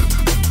sound.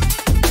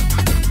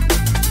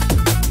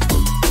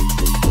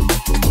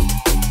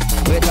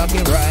 We're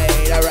talking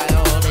right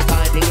around, it's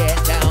time to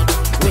get down.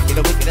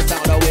 Wicked a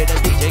sound, oh, with the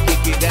DJ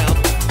kick you down.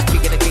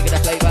 Kicking the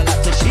flavor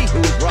like the she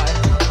who's right.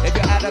 If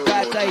you had a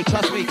bad day,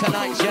 trust me,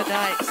 tonight's your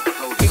night.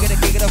 Kicking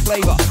the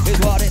flavor is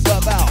what it's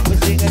about. We're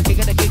singing,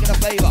 kicking the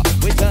flavor.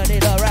 We turn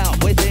it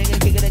around. We're singing,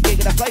 kicking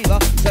the flavor.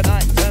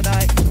 Tonight.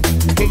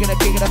 Kicking the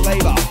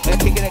flavor. We're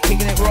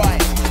kicking it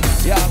right.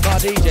 Yeah, my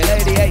DJ,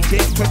 Lady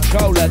 18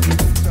 controlling.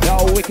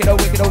 Yo, wicked,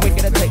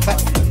 take back.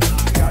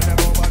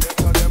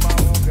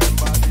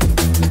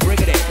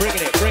 Bringing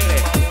it.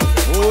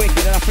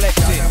 Wicked and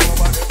flexing.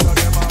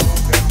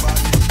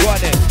 Go on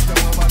then.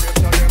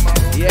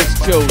 Yes,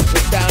 Jules,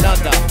 it's down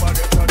under.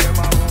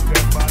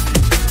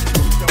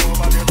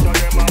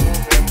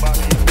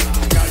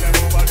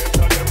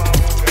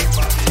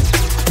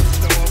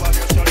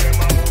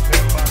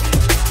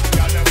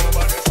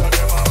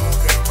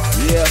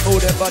 Yeah,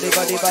 move them body.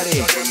 Move the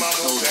body.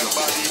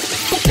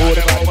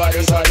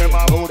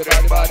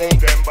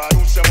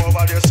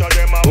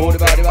 Move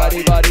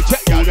the body.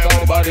 Check. Move the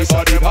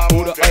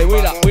body. Hey,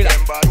 wheel up. Move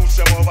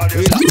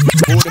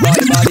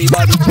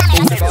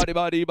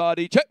the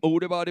body. Check. Move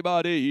the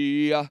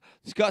body.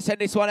 Just got to send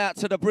this one out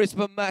to the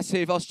Brisbane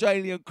Massive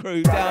Australian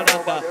crew down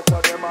under,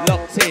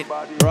 locked in.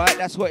 Right,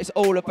 that's what it's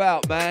all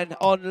about, man.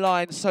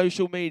 Online,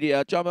 social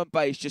media, drum and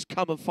bass. Just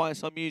come and find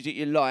some music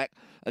you like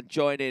and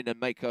join in and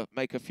make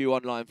a few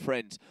online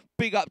friends.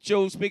 Big up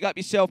Jules, big up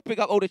yourself, big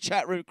up all the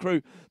chat room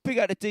crew, big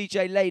up the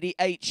DJ Lady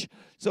H.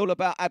 It's all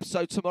about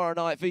Abso tomorrow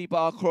night,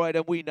 V-Bar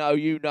Croydon, we know,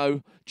 you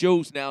know.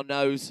 Jules now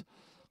knows.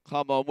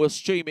 Come on, we'll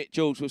stream it,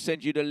 Jules, we'll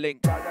send you the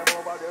link.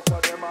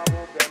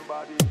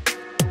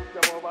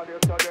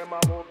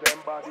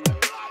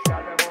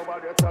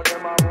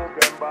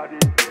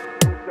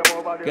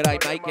 G'day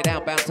mate, get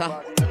down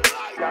bouncer.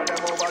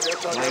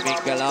 Maybe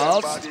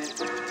gloves.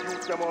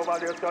 Use them over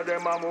there so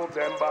them a move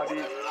them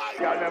body.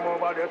 Got them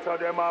over there so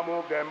them a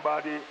move them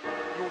body.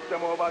 Use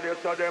them over there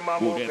so them a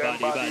move them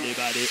body.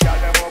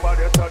 Got them over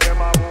there so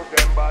them a move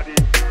them body.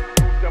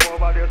 Use them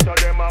over there so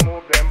them a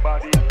move them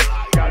body.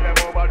 Got them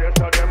over there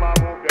so them a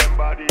move them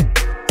body.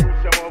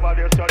 Use them over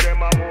there so them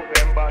a move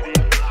them body.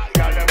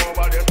 Got them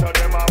over there so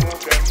them a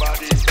move them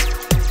body.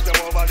 Use them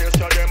over there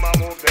so them a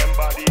move them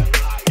body.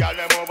 Got them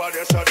over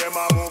there so them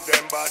a move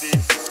them body.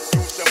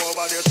 Use them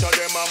over there so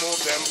them a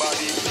move them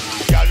body.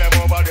 Got them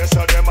over there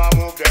so them a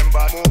move them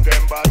body.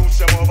 Use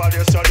them over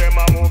there so them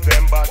a move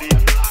them body.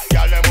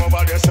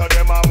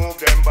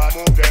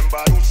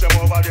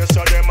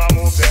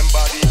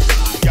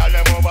 Got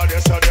them over there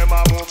so them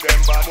a move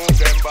them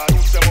body.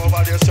 Use them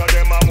over there so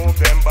them a move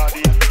them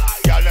body.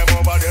 Got them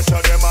over there so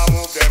them a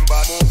move them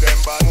body.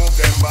 Use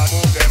them over there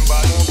so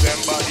them a move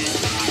them body.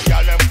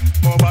 Got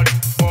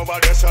them over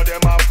there so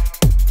them a move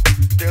them body. Got them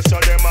over there so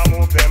them a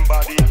move them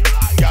body.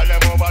 Got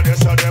them over there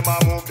so them a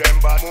move them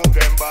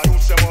body.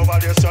 Use them over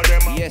there so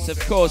them a. Yes, of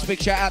course.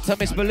 Big shout out to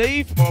Miss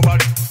Believe. Over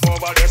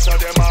there so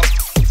them a.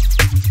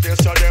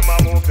 So them a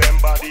move them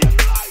body.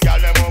 Got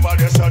them over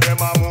there so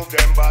them a move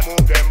them body.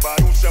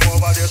 Use them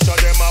over there so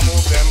them a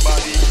move them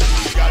body.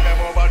 Got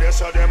them over there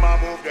so them a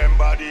move them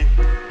body.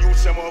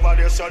 Use them over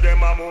there so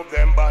them a move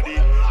them body.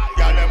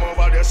 Got them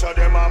over there so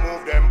them a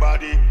move them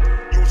body.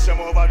 Use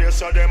them over there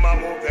so them a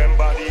move them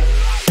body.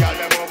 Got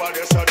them over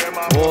there so them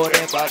a move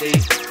them body.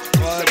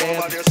 Use them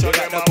over there so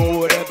them a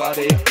move them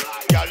body.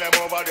 Got them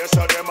over there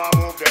so them a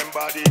move them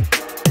body.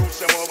 Use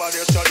them over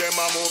there so them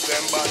a move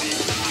them body.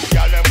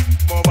 Got them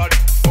over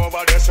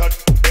there so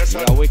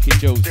yeah, wicked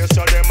Jules.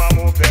 So them a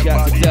move them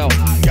body.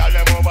 Got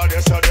them over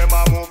there so them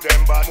a move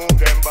them body.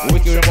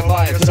 Wicked in the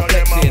vibes, with the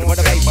flexing, with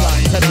the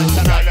bassline.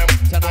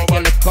 Tonight you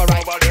look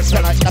alright.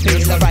 Tonight the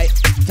feel alright.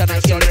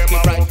 Tonight you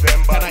looking right.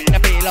 Tonight the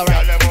feel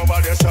alright. Got them over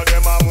there so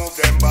them a move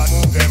them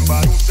body.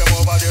 Use them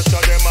over there so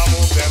them a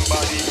move them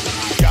body.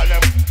 Got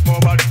them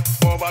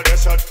over there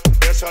so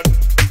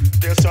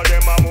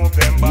them a move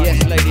them body.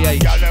 Yes, Lady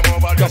H.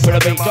 Dropping the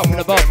beat, dropping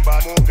the bomb.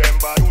 Move them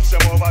body. Use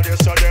them over there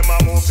so them a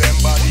move them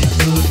body.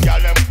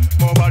 Got them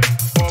over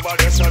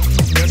there so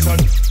them a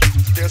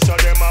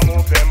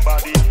move them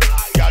body.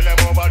 Got them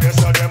over there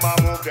so them a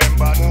move them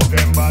body.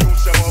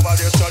 Use them over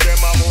there so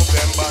them a move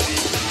them body.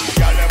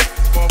 Got them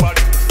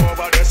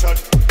over there so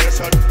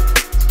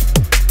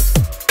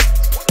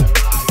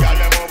got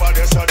them over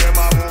there so them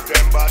a move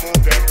them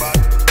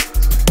body.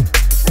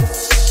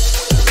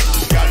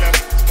 Got them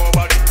over there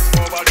so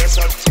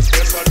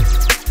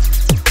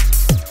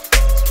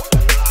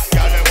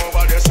got them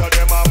over there so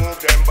them a move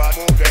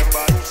them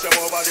body. Use them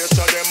over there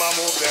so them a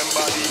move them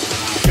body.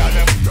 Got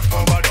them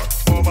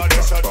over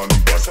there so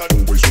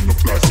always on the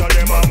flat so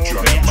them a move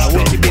them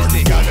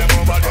body. Got them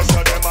over there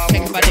so them a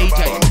move them body.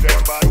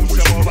 Use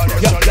them over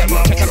there so them a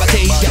move them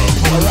body.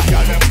 Alright,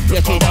 you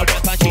see now the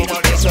punch in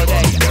on this so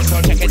day.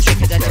 Check it,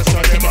 check it, now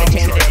my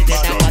DJ.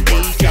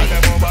 Got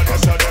them over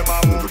there so them a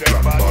move them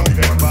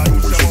body.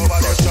 Use them over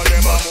there so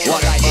them a move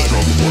What I did,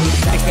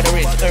 lick of the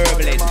wrist,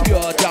 herbalist,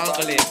 pure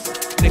junglist.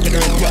 Lick of the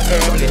wrist, pure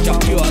herbalist, jump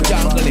pure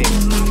junglist.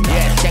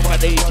 Yes, check my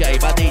DJ,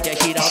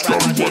 she don't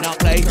rap and she don't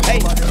play. Hey,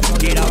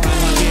 she don't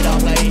rap and she don't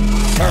play.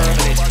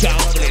 Herbalist,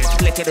 junglist,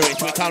 flick of the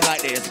wrist, we come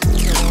like this.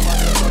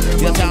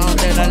 You're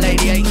sounding a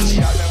Lady H.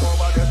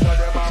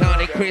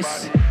 Sounding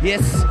Chris,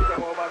 yes.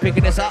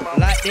 Picking this up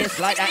like this,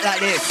 like that, like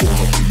this. Born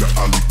up in the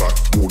alley back,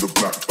 wore the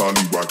black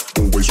bunny wag.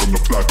 Always on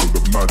the flag with the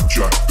mad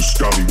jack, the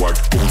scallywag.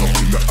 Born up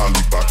in the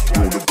alley back,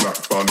 wore the black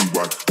bunny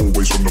wag.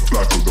 Always on the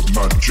flag with the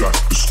mad jack,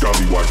 the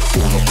scallywag.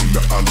 Born up in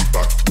the alley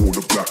back, wore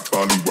the black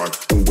bunny wag.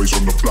 Always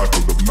on the flag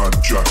with the mad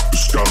jack, the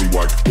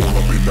scallywag. Born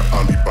up in the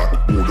alley back,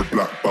 wore the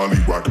black bunny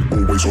wag.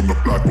 Always on the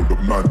flag with the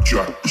mad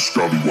jack, the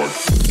scallywag.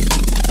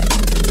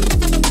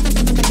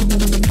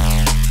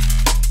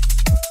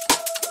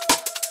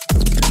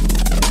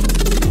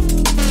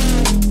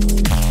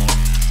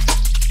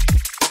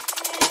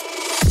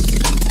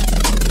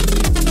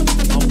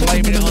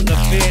 Blaming it on the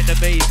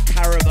Vietnamese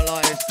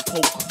caramelized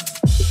pork.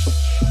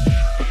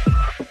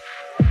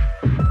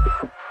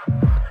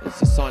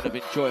 It's a sign of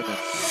enjoyment.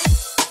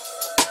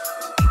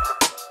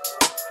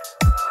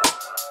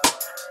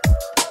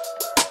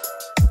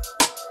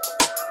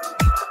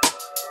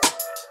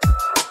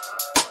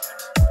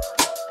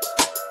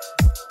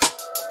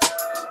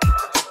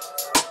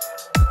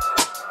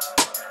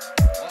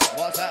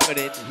 What's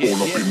happening? Yes,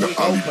 All up in the we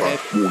alley go back,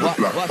 for wore the it.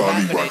 black What's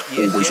bunny happening? wag.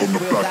 Yes, Always on the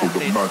what's flag with the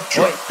happening? mad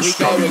jack, the We go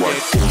scallywag.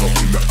 again. All up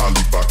in the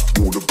alley back,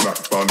 wore the black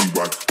bunny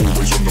wag.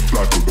 Always on the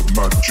flag with the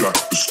mad jack,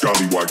 the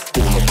scallywag.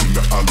 All up in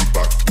the alley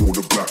back, wore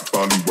the black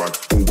bunny wag.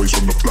 Always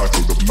on the flag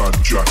with the mad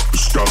jack, the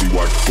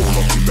scallywag. All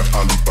up in the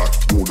alley back,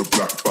 wore the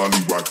black bunny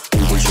wag.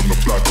 Always on the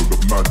flag with the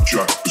mad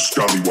jack, the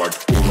scallywag.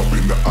 All up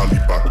in the alley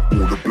back,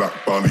 wore the black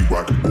bunny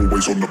wag.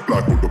 Always on the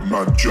flag with the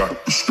mad jack,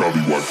 the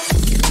scallywag.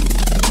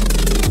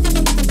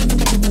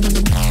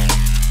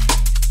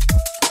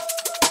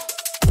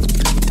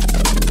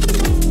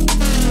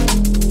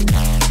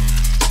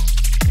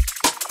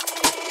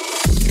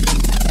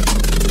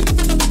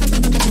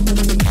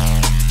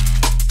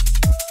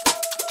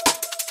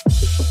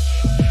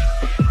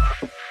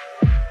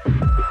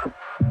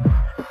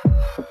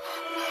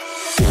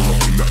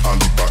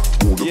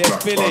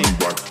 Billy.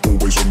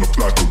 Always on the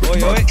flag with the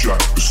mad jack,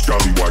 the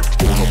scallywag.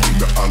 Born up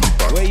in the alley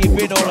back. Where you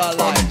been all our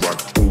life?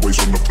 Always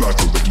on the flag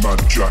with the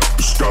mad jack,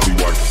 the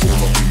scallywag. Born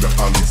up in the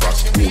alley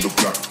back. Wore the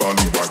black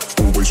bunny wag.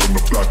 Always on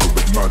the flag with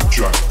the mad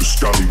jack, the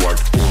scallywag.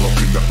 Born up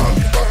in the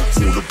alley back.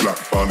 Wore the black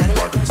bunny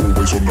wag.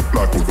 Always on the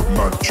flag with the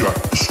mad jack,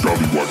 the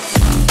scallywag.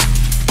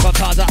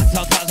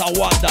 Sometimes I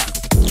wonder,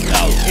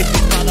 yo, if this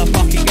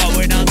motherfucking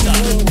going under.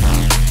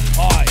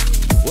 Alright,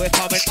 we're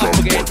coming up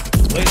again.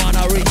 We're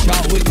gonna reach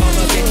out, we're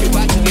gonna get you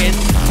back again.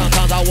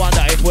 Sometimes I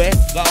wonder if we're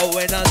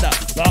going under,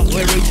 but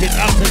we're reaching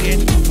out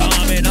again.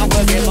 Coming up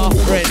again, my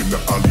friend. In the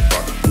alley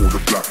back, wore the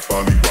black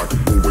bunny wag.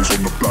 Always on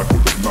the flag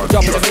with the mad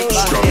Dropping jack, the beat the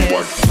like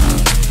scallywag.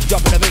 this.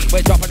 Dropping the beat,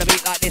 we're dropping the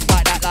beat like this,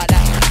 like that, like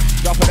that.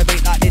 Dropping the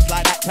beat like this,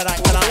 like that, tonight.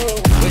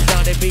 We're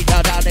sounding beat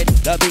down,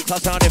 the beats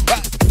are sounding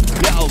fast.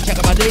 Yo, check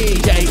out my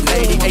DJ,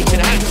 Lady H in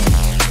the hand.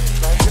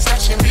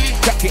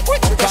 Chuck it,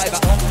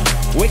 driver,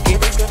 wicked,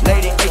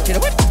 Lady H in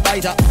the whip,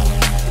 riser.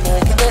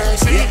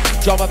 Yeah,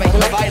 drama bass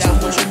provider,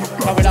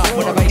 coming up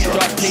with a bass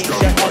drop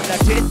t-shirt on the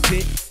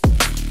tit.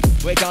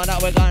 We're gonna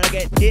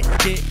get it.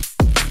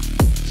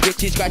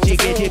 Skitchy, scratchy,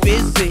 get it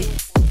busy.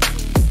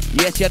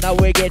 Yes, you know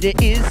we get it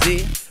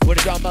easy. With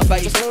the drama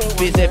bass,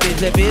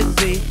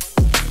 busy.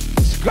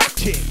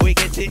 Scratch it, we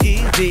get it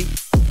easy.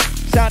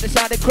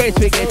 Sounding crazy,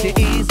 we get it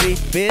easy.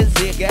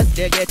 Busy,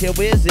 get it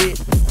busy.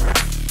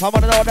 Come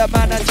on, all the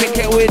man and check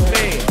it with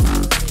me.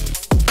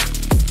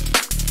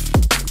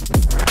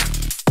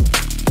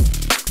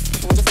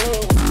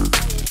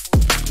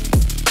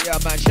 Yeah,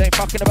 man, she ain't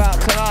fucking about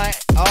tonight.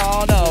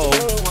 Oh no.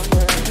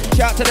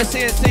 Shout to the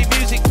CNC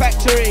Music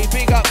Factory.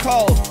 Big up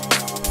Cole.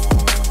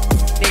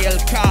 Neil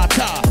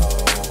Carter.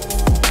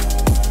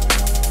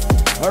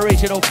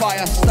 Original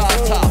fire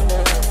starter.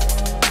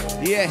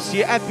 Yes,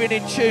 you have been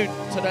in tune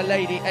to the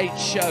Lady H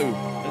show,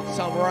 and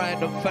some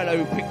random fellow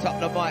who picked up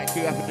the mic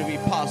who happened to be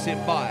passing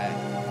by.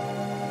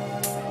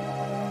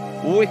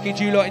 Wicked,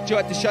 you lot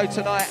enjoyed the show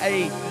tonight.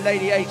 A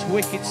Lady H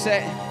wicked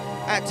set.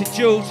 Out to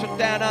Jules from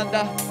down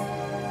under.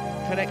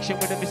 Connection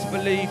with the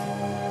Misbelief.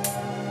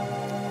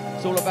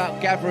 It's all about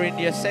gathering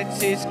your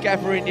senses,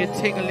 gathering your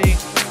tingling.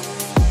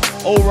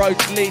 All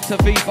roads lead to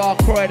Viva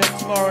Croydon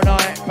tomorrow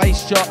night.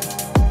 Bass drop.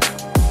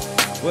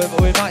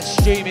 We might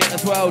stream it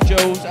as well,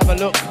 Jules. Have a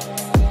look.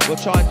 We'll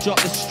try and drop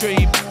the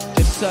stream.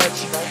 Just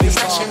search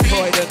Viva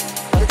Croydon.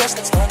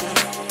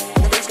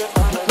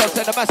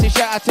 Send a massive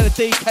shout out to the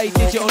DK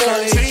Digital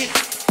Knowledge.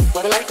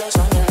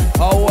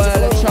 Oh,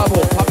 well, the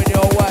trouble coming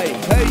your way.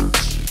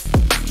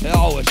 H.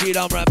 Oh, she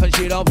don't rap and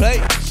she don't play.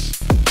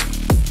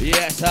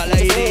 Yes, a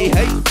Lady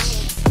H.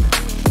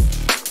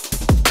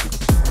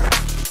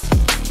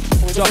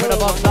 Dropping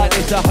them off like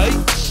this, a H.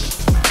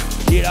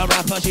 She don't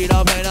rap and she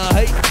don't play, no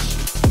H.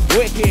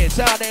 Wicked,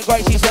 sounding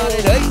great, she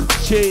sounded H.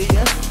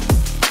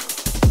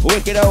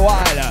 Wicked a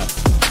while.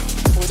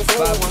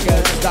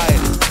 Bam,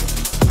 style.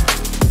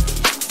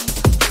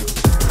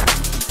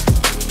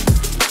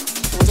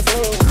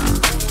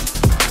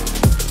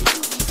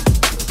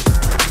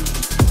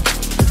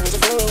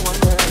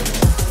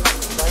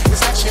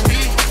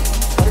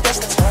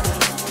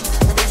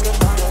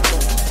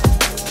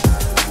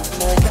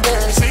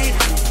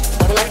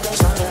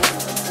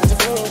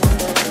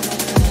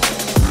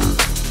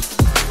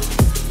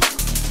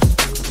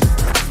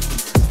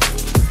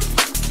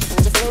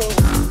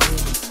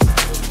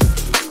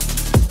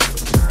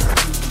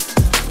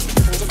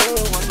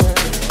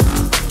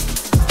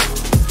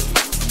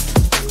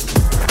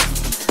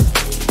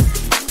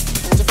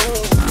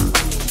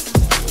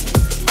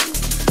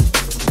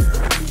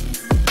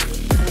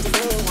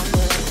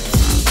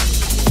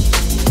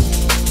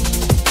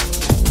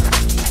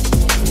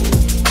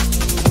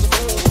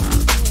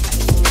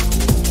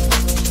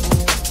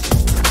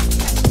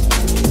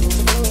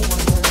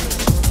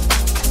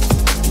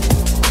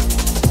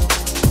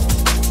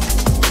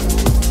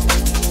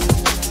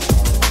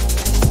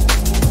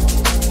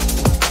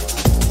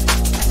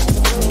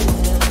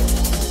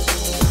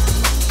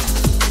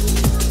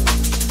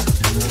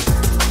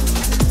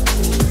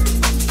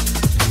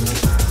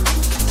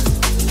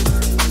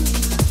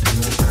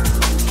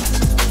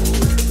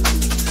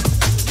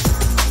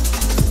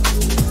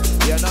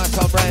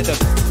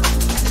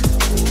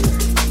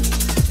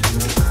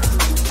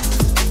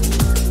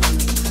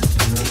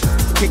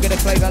 King of the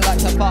flavour, like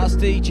to pass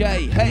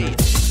DJ. Hey,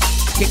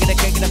 king of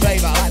the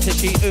flavour, like to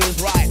cheat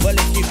who's right. Well,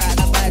 if you had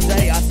a bad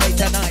day, I say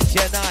tonight's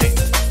your night.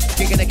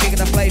 King of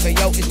the flavour,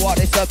 yo, is what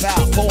it's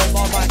about. Call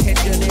my mic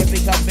engineer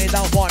because me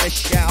don't wanna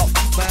shout.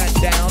 Man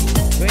down,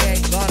 we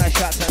ain't gonna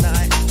shut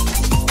tonight.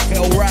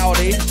 Feel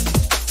rowdy.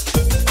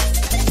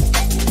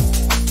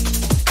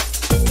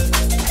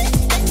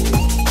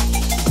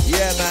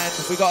 Yeah, man,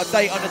 we got a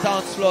date on the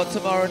dance floor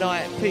tomorrow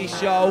night.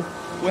 Peace, y'all.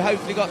 We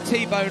hopefully got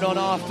T-Bone on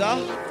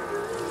after.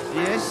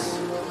 Yes.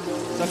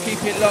 So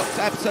keep it locked,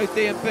 Abso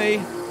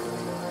DNB.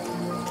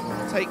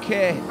 Take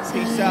care.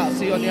 Peace out.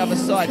 See you on the other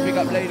side. Big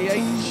up Lady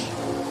H.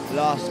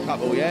 Last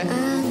couple, yeah?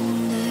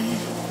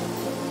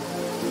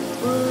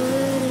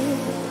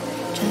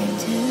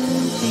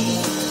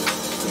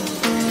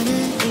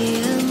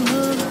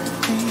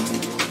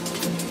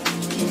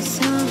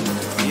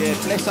 Yeah,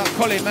 bless up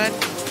Colin, man.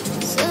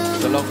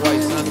 It's a long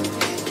way, son.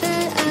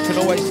 You can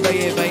always stay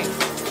here, mate.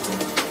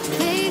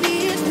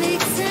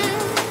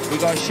 We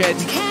got a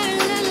shed.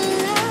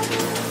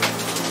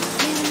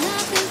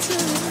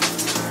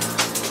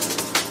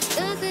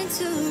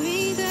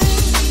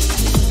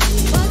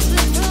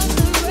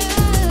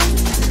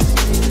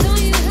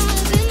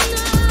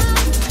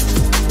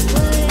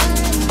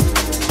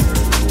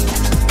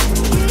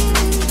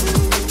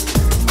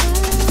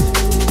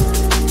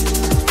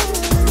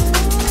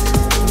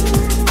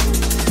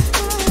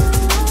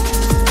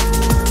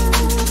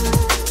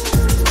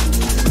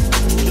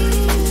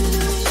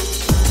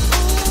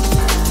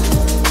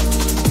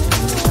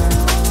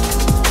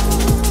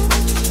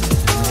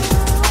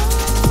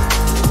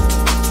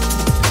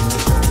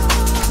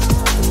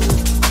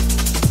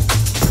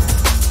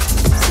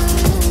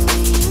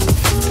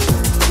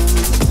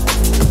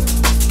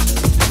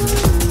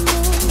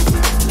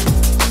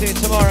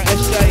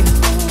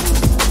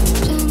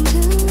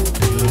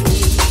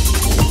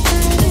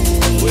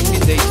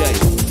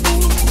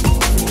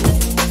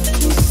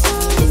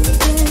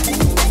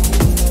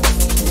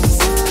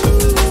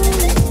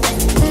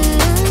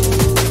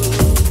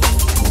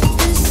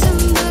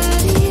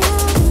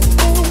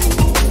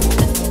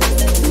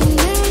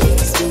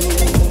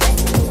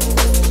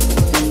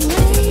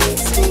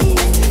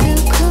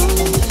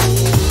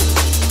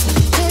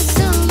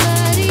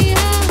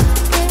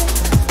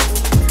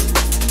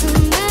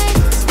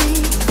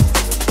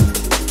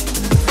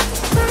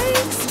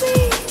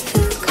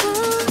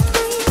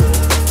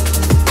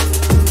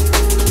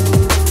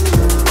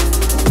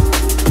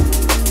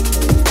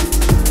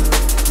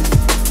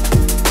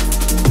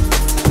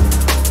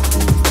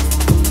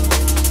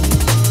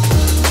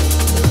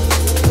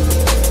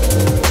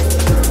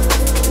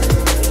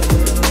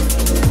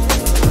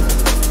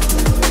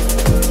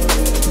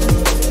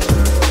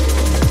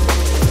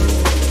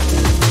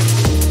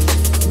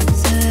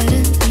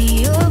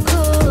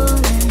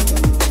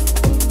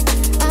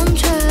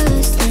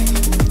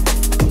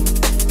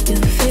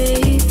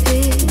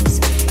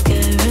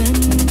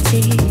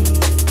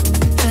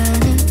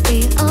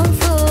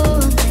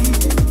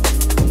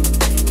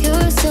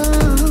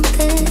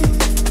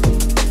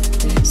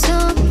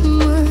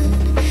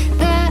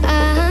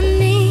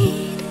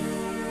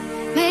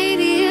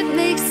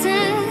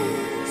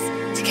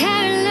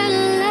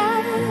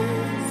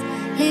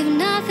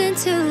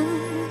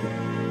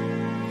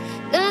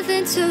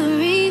 nothing to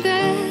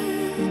regret.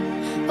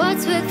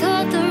 What's with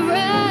all the